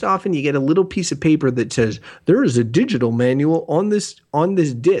 Most often you get a little piece of paper that says there is a digital manual on this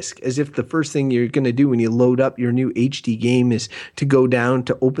disc, as if the first thing you're going to do when you load up your new HD game is to go down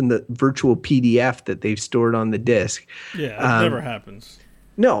to open the virtual PDF that they've stored on the disc. Yeah, it never happens.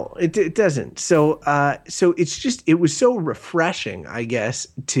 No, it doesn't. So it was so refreshing, I guess,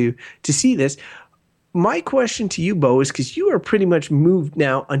 to see this. My question to you, Bo, is because you are pretty much moved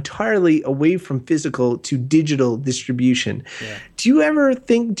now entirely away from physical to digital distribution. Yeah. Do you ever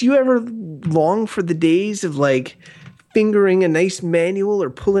long for the days of like fingering a nice manual or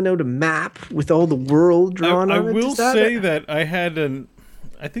pulling out a map with all the world drawn on it? I will say that I had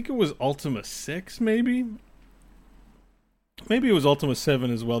I think it was Ultima 6 maybe. Maybe it was Ultima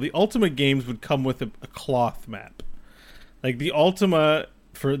 7 as well. The Ultima games would come with a cloth map. Like the Ultima...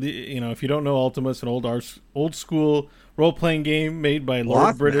 For the if you don't know Ultima, it's an old school role playing game made by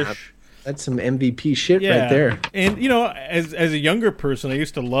Lord British. That's some MVP shit Yeah. right there. And as a younger person, I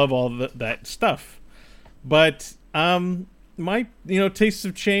used to love all that stuff. But my tastes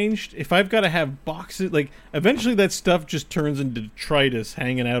have changed. If I've got to have boxes, like eventually that stuff just turns into detritus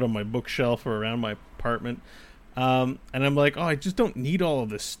hanging out on my bookshelf or around my apartment. And I'm like, oh, I just don't need all of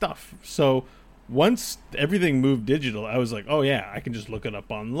this stuff. So once everything moved digital, I was like, oh yeah, I can just look it up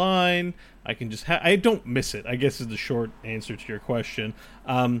online. I can just I don't miss it, I guess, is the short answer to your question.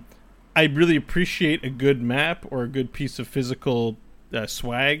 I really appreciate a good map or a good piece of physical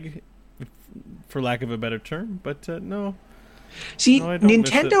swag, for lack of a better term. But no. See, No, I don't miss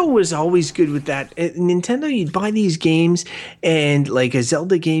Nintendo was always good with that. Nintendo, you'd buy these games, and like a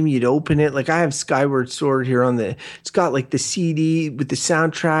Zelda game, you'd open it. Like I have Skyward Sword here it's got like the CD with the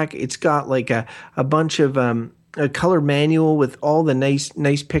soundtrack. It's got like a bunch of a color manual with all the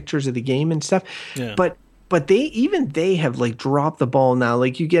nice pictures of the game and stuff. Yeah. But they have like dropped the ball now.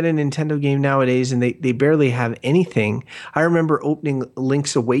 Like you get a Nintendo game nowadays and they barely have anything. I remember opening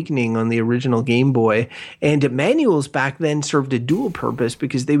Link's Awakening on the original Game Boy, and manuals back then served a dual purpose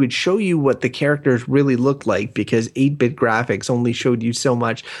because they would show you what the characters really looked like, because 8-bit graphics only showed you so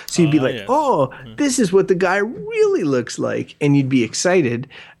much. So you'd be like, yes. This is what the guy really looks like. And you'd be excited.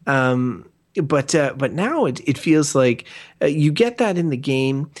 But now it feels like you get that in the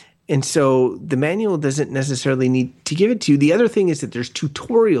game. And so the manual doesn't necessarily need to give it to you. The other thing is that there's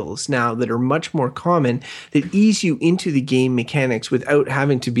tutorials now that are much more common that ease you into the game mechanics without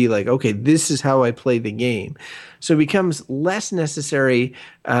having to be like, okay, this is how I play the game. So it becomes less necessary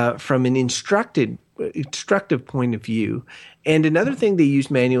from an instructive point of view. And another thing they used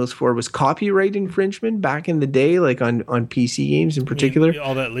manuals for was copyright infringement back in the day, like on PC games in particular.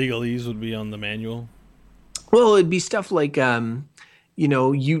 All that legalese would be on the manual. Well, it'd be stuff like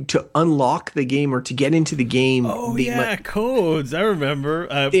you to unlock the game or to get into the game. Oh yeah, codes. I remember.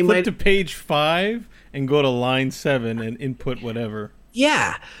 Flip to page 5 and go to line 7 and input whatever.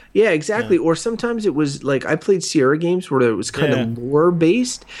 Yeah, exactly. Yeah. Or sometimes it was like I played Sierra games where it was kind of lore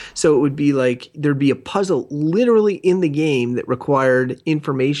based. So it would be like there'd be a puzzle literally in the game that required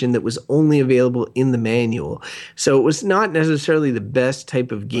information that was only available in the manual. So it was not necessarily the best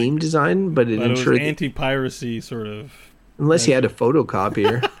type of game design, but it ensured it was anti-piracy sort of. Unless you had a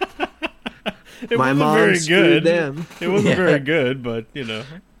photocopier. My mom screwed them. It wasn't very good, but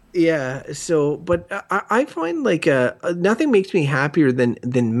Yeah. So, but I find like nothing makes me happier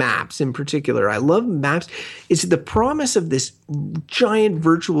than maps in particular. I love maps. It's the promise of this giant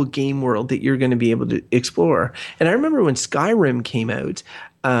virtual game world that you're going to be able to explore. And I remember when Skyrim came out,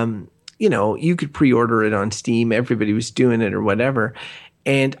 you could pre-order it on Steam. Everybody was doing it or whatever.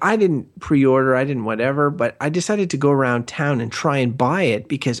 And I didn't pre-order, I didn't whatever, but I decided to go around town and try and buy it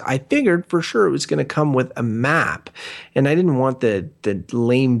because I figured for sure it was going to come with a map. And I didn't want the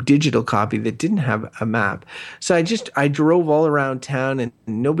lame digital copy that didn't have a map. So I drove all around town and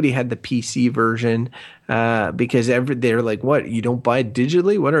nobody had the PC version because they're like, what, you don't buy it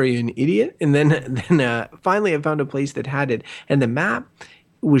digitally? What, are you, an idiot? And then finally I found a place that had it. And the map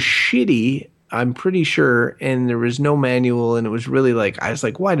was shitty, I'm pretty sure, and there was no manual, and it was really like, I was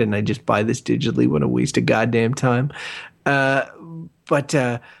like, why didn't I just buy this digitally? What a waste of goddamn time. But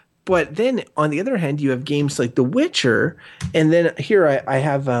then on the other hand, you have games like The Witcher, and then here I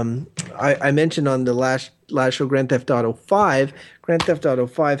have I mentioned on the last show Grand Theft Auto 5. Grand Theft Auto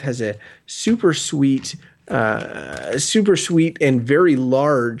 5 has a super sweet and very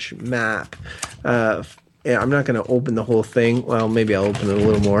large map. I'm not going to open the whole thing. Well, maybe I'll open it a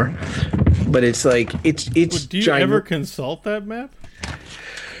little more. But it's like it's. Do you ever consult that map?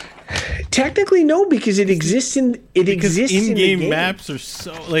 Technically, no, because it exists in in-game maps are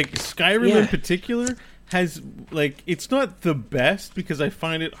so like Skyrim in particular has like it's not the best because I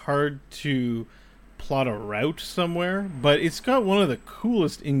find it hard to plot a route somewhere, but it's got one of the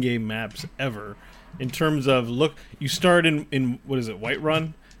coolest in-game maps ever in terms of look. You start in what is it,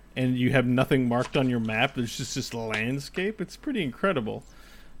 Whiterun, and you have nothing marked on your map. There's just this landscape. It's pretty incrable.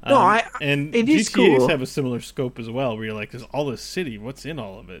 No, and it is GTAs cool. have a similar scope as well, where you're like, "There's all this city. What's in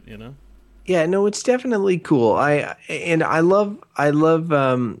all of it?" Yeah, no, it's definitely cool. I love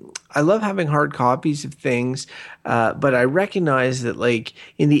having hard copies of things, but I recognize that like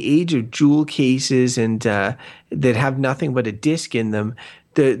in the age of jewel cases and that have nothing but a disc in them,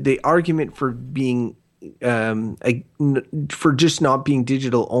 the argument for being for just not being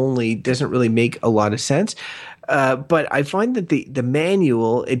digital only doesn't really make a lot of sense. But I find that the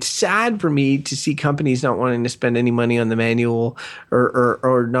manual, it's sad for me to see companies not wanting to spend any money on the manual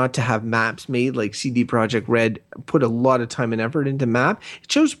or not to have maps made. Like CD Projekt Red put a lot of time and effort into map. It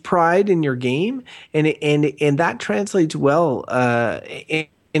shows pride in your game, and that translates well.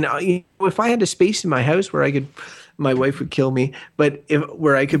 And if I had a space in my house where I could, my wife would kill me, but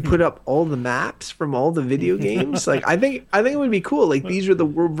where I could put up all the maps from all the video games, like I think it would be cool. Like these are the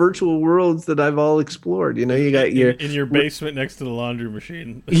virtual worlds that I've all explored. You know, you got in your basement next to the laundry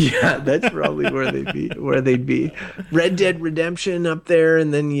machine. Yeah, that's probably where they'd be. Red Dead Redemption up there,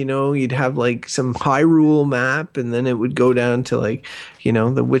 and then you'd have like some Hyrule map, and then it would go down to like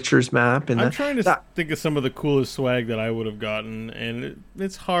the Witcher's map. And I'm trying to think of some of the coolest swag that I would have gotten, and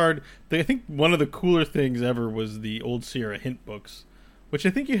it's hard. I think one of the cooler things ever was the old Sierra hint books, which I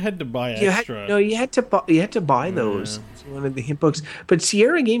think you had to buy extra. You had to buy those. It's one of the hint books. But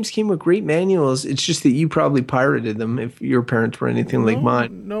Sierra Games came with great manuals. It's just that you probably pirated them if your parents were anything like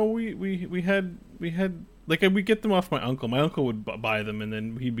mine. No, we had like we get them off my uncle. My uncle would buy them, and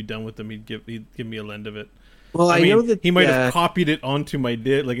then he'd be done with them. He'd give me a lend of it. Well, I know that he might have copied it onto my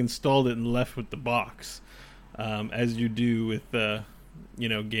like installed it and left with the box, as you do with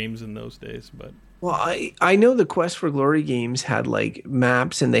games in those days. But I know the Quest for Glory games had like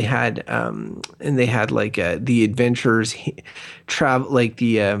maps, and they had like the adventures travel, like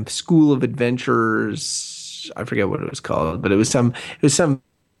the School of Adventures. I forget what it was called, but it was some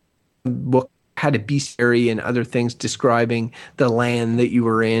book, had a bestiary and other things describing the land that you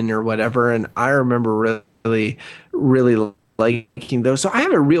were in or whatever. And I remember really liking those. So I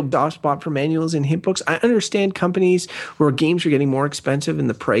have a real soft spot for manuals and hint books. I understand companies where games are getting more expensive and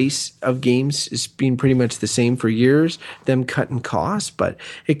the price of games is being pretty much the same for years, them cutting costs, but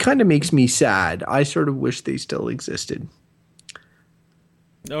it kind of makes me sad. I sort of wish they still existed.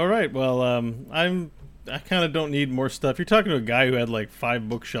 All right. Well, I kind of don't need more stuff. You're talking to a guy who had like 5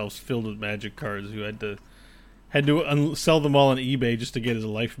 bookshelves filled with Magic cards, who had to sell them all on eBay just to get his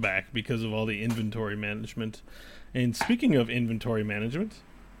life back because of all the inventory management. And speaking of inventory management...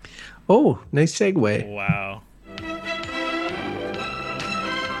 Oh, nice segue. Wow.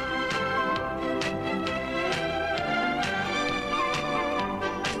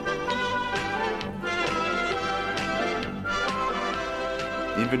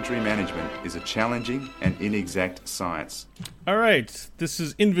 Inventory management is a challenging and inexact science. All right, this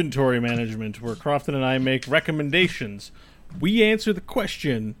is inventory management, where Crofton and I make recommendations. We answer the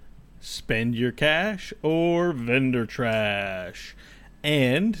question, spend your cash or vendor trash.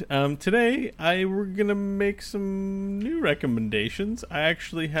 And today, we're going to make some new recommendations. I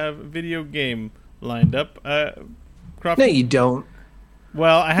actually have a video game lined up. Crofton? No, you don't.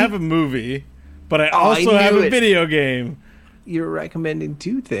 Well, I have a movie, but I also have a video game. You're recommending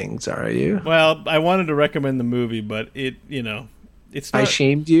 2 things, are you? Well, I wanted to recommend the movie, but it's not. I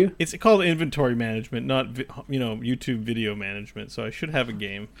shamed you? It's called inventory management, not YouTube video management. So I should have a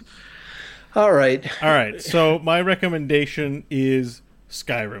game. All right. So my recommendation is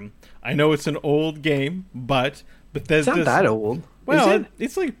Skyrim. I know it's an old game, but Bethesda's... It's not that old. Well,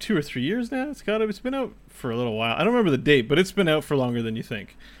 it's like 2 or 3 years now. It's been out for a little while. I don't remember the date, but it's been out for longer than you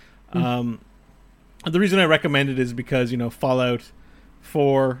think. The reason I recommend it is because, Fallout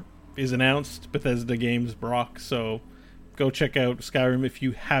 4 is announced. Bethesda Games Brock. So go check out Skyrim if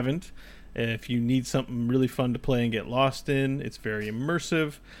you haven't. If you need something really fun to play and get lost in, it's very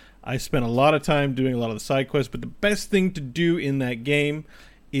immersive. I spent a lot of time doing a lot of the side quests, but the best thing to do in that game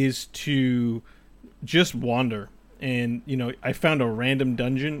is to just wander. And, I found a random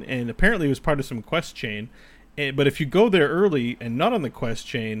dungeon, and apparently it was part of some quest chain. But if you go there early and not on the quest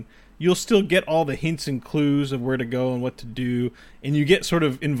chain, you'll still get all the hints and clues of where to go and what to do, and you get sort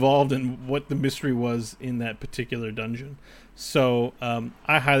of involved in what the mystery was in that particular dungeon. So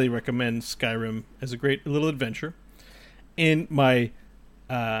I highly recommend Skyrim as a great little adventure. In my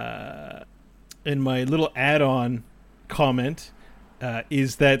little add-on comment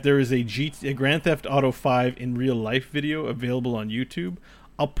is that there is a Grand Theft Auto 5 in real life video available on YouTube.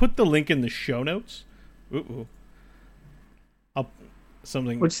 I'll put the link in the show notes.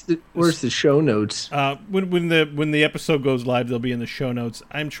 Where's the show notes? When the episode goes live, they'll be in the show notes.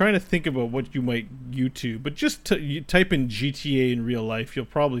 I'm trying to think about what you might YouTube, but just you type in GTA in real life, you'll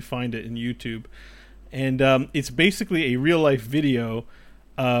probably find it in YouTube. And it's basically a real life video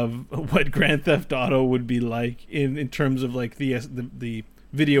of what Grand Theft Auto would be like in terms of like the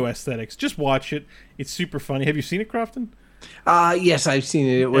video aesthetics. Just watch it; it's super funny. Have you seen it, Crofton? Yes, I've seen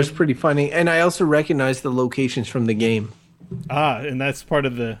it. It was pretty funny, and I also recognize the locations from the game. And that's part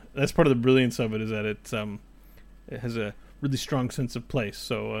of the brilliance of it, is that it has a really strong sense of place.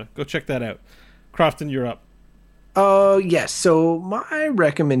 So go check that out. Crofton, you're up. Oh, yes. So my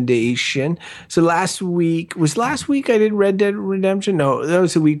recommendation. So last week I did Red Dead Redemption. No, that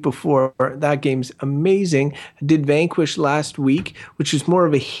was the week before. That game's amazing. I did Vanquish last week, which is more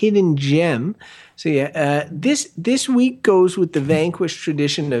of a hidden gem. So yeah, this week goes with the Vanquish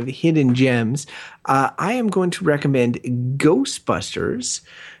tradition of hidden gems. I am going to recommend Ghostbusters.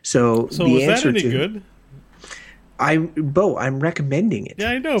 So So the was that answer any to good? I'm recommending it.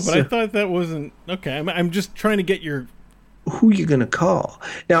 Yeah, I know, but I thought that wasn't okay. I'm just trying to get your. Who you gonna call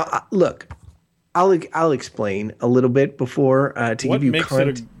now? Look, I'll explain a little bit before to What give you makes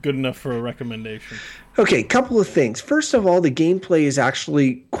it good enough for a recommendation? Okay, couple of things. First of all, the gameplay is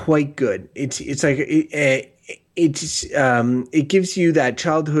actually quite good. It's like it gives you that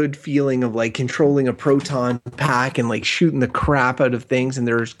childhood feeling of like controlling a proton pack and like shooting the crap out of things. And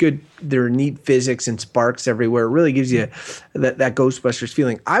there are neat physics and sparks everywhere. It really gives you that Ghostbusters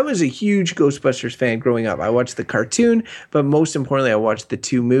feeling. I was a huge Ghostbusters fan growing up. I watched the cartoon, but most importantly, I watched the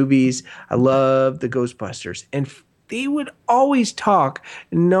two movies. I love the Ghostbusters, and they would always talk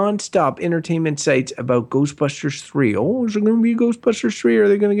nonstop entertainment sites about Ghostbusters 3. Oh, is there going to be Ghostbusters 3? Are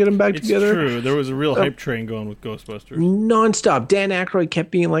they going to get them back together? It's true. There was a real hype train going with Ghostbusters. Nonstop. Dan Aykroyd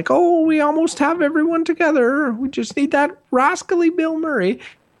kept being like, oh, we almost have everyone together. We just need that rascally Bill Murray.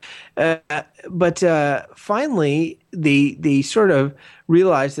 But finally, they sort of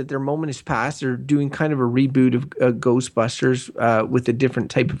realized that their moment has passed. They're doing kind of a reboot of Ghostbusters with a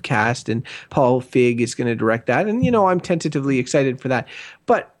different type of cast, and Paul Feig is going to direct that. And, I'm tentatively excited for that.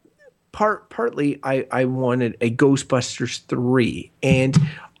 But partly, I wanted a Ghostbusters 3. And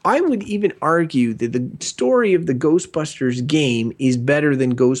I would even argue that the story of the Ghostbusters game is better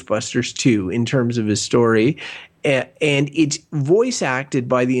than Ghostbusters 2 in terms of his story. And it's voice acted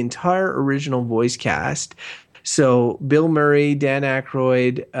by the entire original voice cast. So Bill Murray, Dan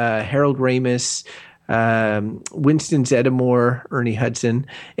Aykroyd, Harold Ramis, Winston Zeddemore, Ernie Hudson,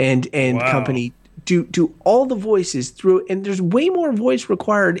 and Wow. company do all the voices through. And there's way more voice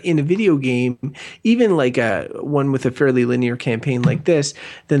required in a video game, even like one with a fairly linear campaign like this,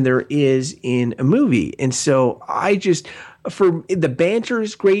 than there is in a movie. And so for the banter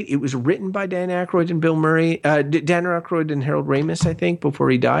is great. It was written by Dan Aykroyd and Bill Murray, Dan Aykroyd and Harold Ramis, I think, before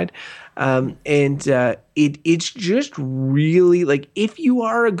he died. It's just really like, if you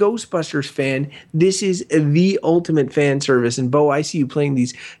are a Ghostbusters fan, this is the ultimate fan service. And Bo, I see you playing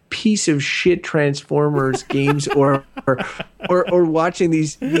these piece of shit Transformers games or watching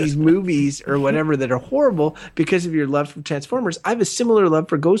these movies or whatever that are horrible because of your love for Transformers. I have a similar love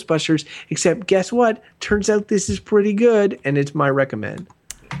for Ghostbusters, except guess what? Turns out this is pretty good, and it's my recommend.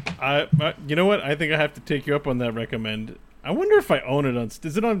 You know what? I think I have to take you up on that recommend. I wonder if I own it on.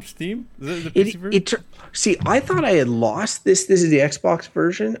 Is it on Steam? Is it the PC version? See, I thought I had lost this. This is the Xbox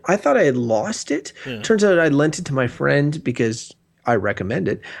version. I thought I had lost it. Yeah. Turns out I lent it to my friend because I recommend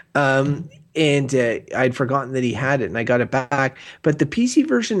it. And I'd forgotten that he had it, and I got it back. But the PC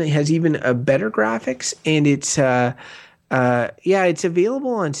version has even a better graphics, and it's it's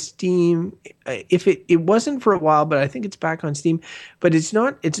available on Steam. If it wasn't for a while, but I think it's back on Steam. But it's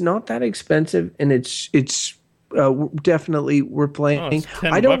not that expensive, and it's definitely we're playing. Oh, it's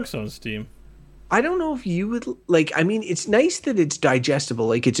 $10 on Steam. I don't know if you would like. I mean, it's nice that it's digestible,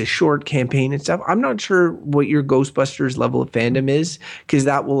 like it's a short campaign and stuff. I'm not sure what your Ghostbusters level of fandom is, because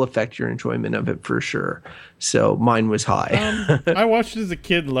that will affect your enjoyment of it for sure. So mine was high. I watched it as a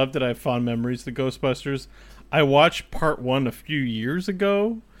kid, loved it. I have fond memories of the Ghostbusters. I watched part 1 a few years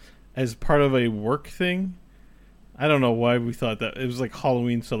ago as part of a work thing. I don't know why we thought that. It was like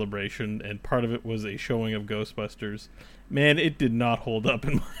Halloween celebration, and part of it was a showing of Ghostbusters. Man, it did not hold up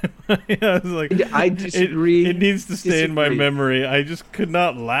in my mind. I was like, I disagree. It needs to stay in my memory. I just could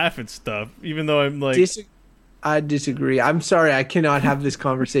not laugh at stuff, even though I'm like... I disagree. I'm sorry. I cannot have this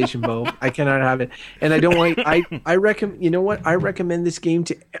conversation, Bo. I cannot have it. And I don't want... I recommend... You know what? I recommend this game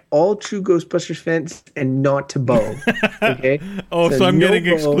to all true Ghostbusters fans and not to Bo. Okay? So I'm getting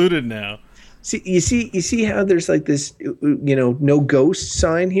excluded now. See, you see how there's like this, no ghost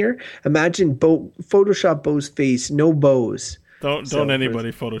sign here. Imagine Photoshop Bo's face, no bows. Don't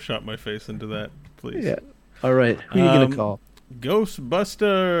anybody Photoshop my face into that, please. Yeah. All right. Who are you gonna call?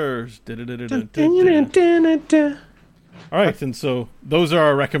 Ghostbusters. All right, and so those are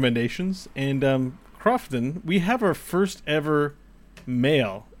our recommendations. And Crofton, we have our first ever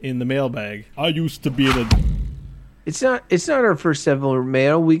mail in the mailbag. I used to be in a... It's not our first ever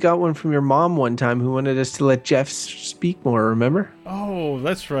mail. We got one from your mom one time who wanted us to let Jeff speak more, remember? Oh,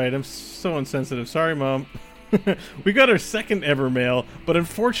 that's right. I'm so insensitive. Sorry, Mom. We got our second ever mail, but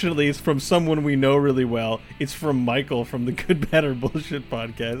unfortunately it's from someone we know really well. It's from Michael from the Good Better Bullshit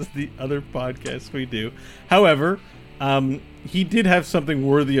podcast, the other podcast we do. However, he did have something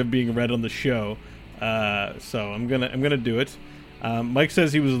worthy of being read on the show, so I'm gonna do it. Mike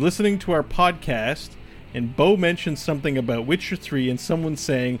says he was listening to our podcast, and Bo mentioned something about Witcher 3 and someone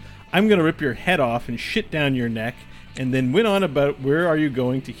saying, "I'm gonna rip your head off and shit down your neck," and then went on about where are you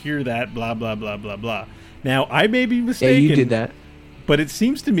going to hear that, blah, blah, blah, blah, blah. Now, I may be mistaken. Yeah, you did that. But it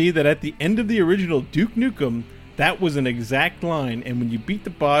seems to me that at the end of the original Duke Nukem, that was an exact line, and when you beat the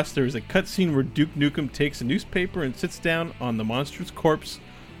boss, there is a cutscene where Duke Nukem takes a newspaper and sits down on the monster's corpse,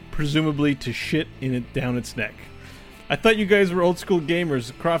 presumably to shit in it down its neck. I thought you guys were old school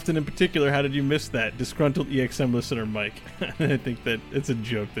gamers. Crofton in particular, how did you miss that? Disgruntled EXM listener Mike. I think that it's a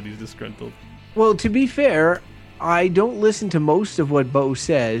joke that he's disgruntled. Well, to be fair, I don't listen to most of what Bo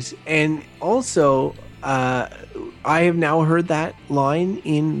says, and also I have now heard that line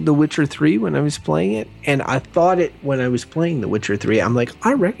in The Witcher 3 when I was playing it, and I thought it when I was playing The Witcher 3. I'm like,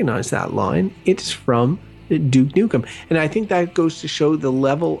 I recognize that line. It's from Duke Nukem. And I think that goes to show the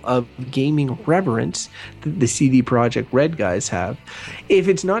level of gaming reverence that the CD Projekt Red guys have. If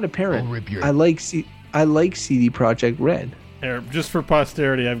it's not apparent, I like CD Projekt Red. Here, just for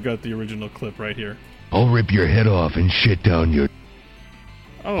posterity, I've got the original clip right here. I'll rip your head off and shit down your...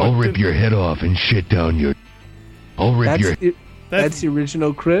 I'll rip your head off and shit down your... That's the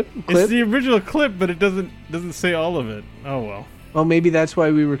original clip? It's the original clip, but it doesn't say all of it. Oh, well. Well, maybe that's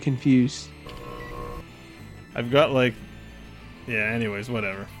why we were confused. I've got anyways,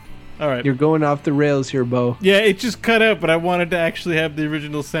 whatever. All right. You're going off the rails here, Bo. Yeah, it just cut out, but I wanted to actually have the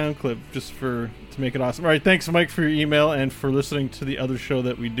original sound clip just to make it awesome. All right, thanks, Mike, for your email and for listening to the other show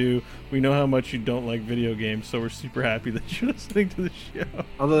that we do. We know how much you don't like video games, so we're super happy that you're listening to the show.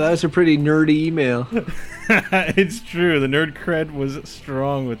 Although that was a pretty nerdy email. It's true. The nerd cred was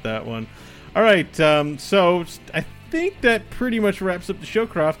strong with that one. All right, so I think that pretty much wraps up the show,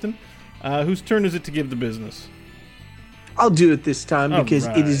 Crofton. Whose turn is it to give the business? I'll do it this time because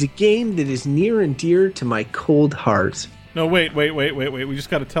it is a game that is near and dear to my cold heart. No, wait. We just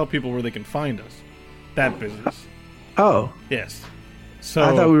got to tell people where they can find us. That business. Oh. Yes. So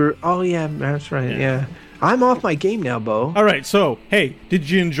I thought we were... Oh, yeah, that's right, yeah. I'm off my game now, Bo. All right, so, hey, did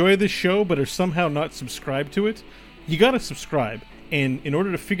you enjoy this show but are somehow not subscribed to it? You got to subscribe. And in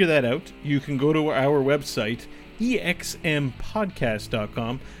order to figure that out, you can go to our website,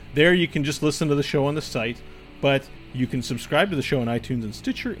 exmpodcast.com. There you can just listen to the show on the site, but you can subscribe to the show on iTunes and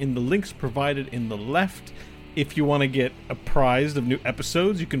Stitcher in the links provided in the left. If you want to get apprised of new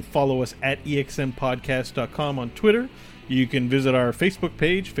episodes, you can follow us at exmpodcast.com on Twitter. You can visit our Facebook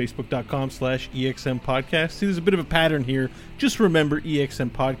page, facebook.com/exmpodcast. See, there's a bit of a pattern here. Just remember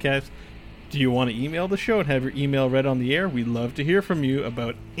EXM Podcast. Do you want to email the show and have your email read on the air? We'd love to hear from you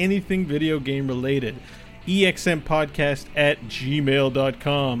about anything video game related.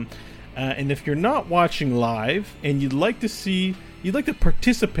 exmpodcast@gmail.com. And if you're not watching live and you'd like to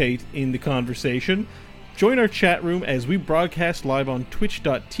participate in the conversation, join our chat room as we broadcast live on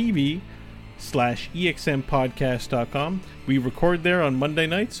twitch.tv/exmpodcast.com. We record there on Monday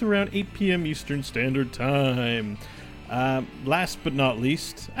nights around 8 p.m. Eastern Standard Time. Last but not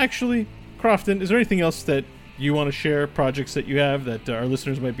least, actually, Crofton, is there anything else that you want to share, projects that you have that our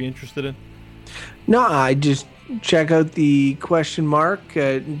listeners might be interested in? No, I just check out the question mark.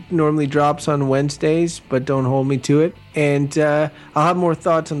 Normally drops on Wednesdays, but don't hold me to it. And I'll have more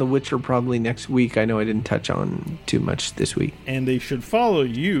thoughts on The Witcher probably next week. I know I didn't touch on too much this week. And they should follow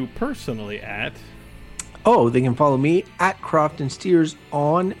you personally at... Oh, they can follow me at Crofton Steers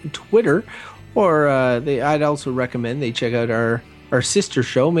on Twitter. Or I'd also recommend they check out our sister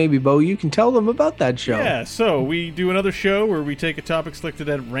show. Maybe, Bo, you can tell them about that show. Yeah, so we do another show where we take a topic selected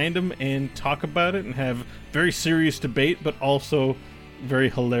at random and talk about it and have very serious debate, but also very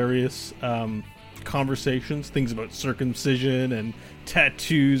hilarious conversations, things about circumcision and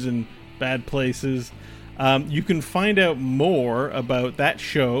tattoos and bad places. You can find out more about that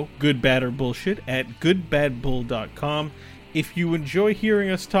show, Good, Bad, or Bullshit, at goodbadbull.com. If you enjoy hearing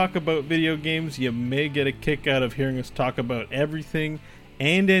us talk about video games, you may get a kick out of hearing us talk about everything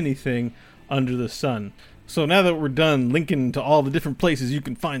and anything under the sun. So now that we're done linking to all the different places you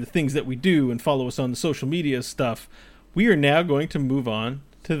can find the things that we do and follow us on the social media stuff, we are now going to move on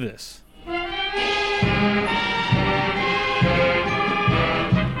to this.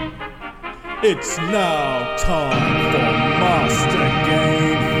 It's now time for Master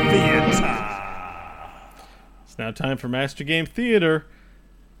Game Theater. It's now time for Master Game Theater.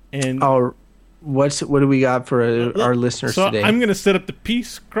 And what do we got for our listeners today? I'm going to set up the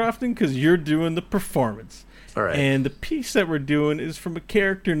piece, Crofton, because you're doing the performance. All right. And the piece that we're doing is from a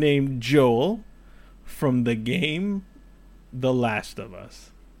character named Joel from the game The Last of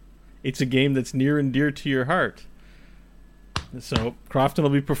Us. It's a game that's near and dear to your heart. So Crofton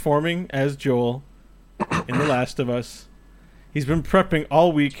will be performing as Joel in The Last of Us. He's been prepping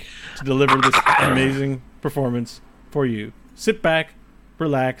all week to deliver this amazing performance for you. Sit back,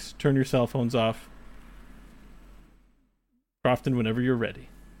 relax, turn your cell phones off. Crofton, whenever you're ready.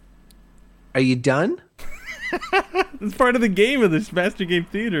 Are you done? It's part of the game of this Master Game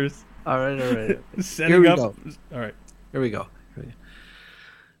Theaters. All right. Setting up. Go. All right. Here we go.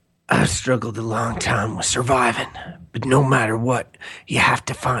 I've struggled a long time with surviving, but no matter what, you have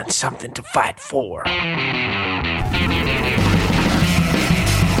to find something to fight for.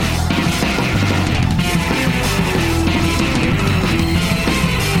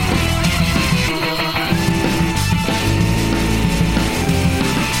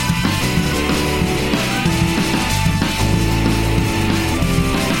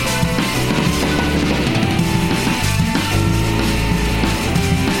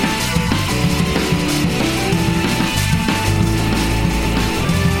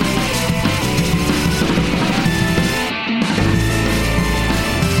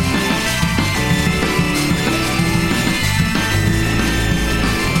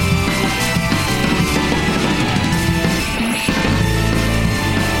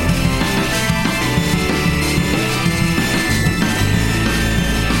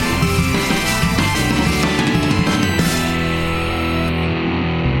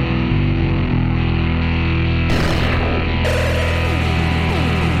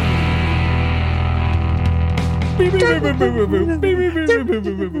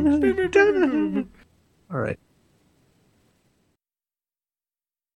 All right.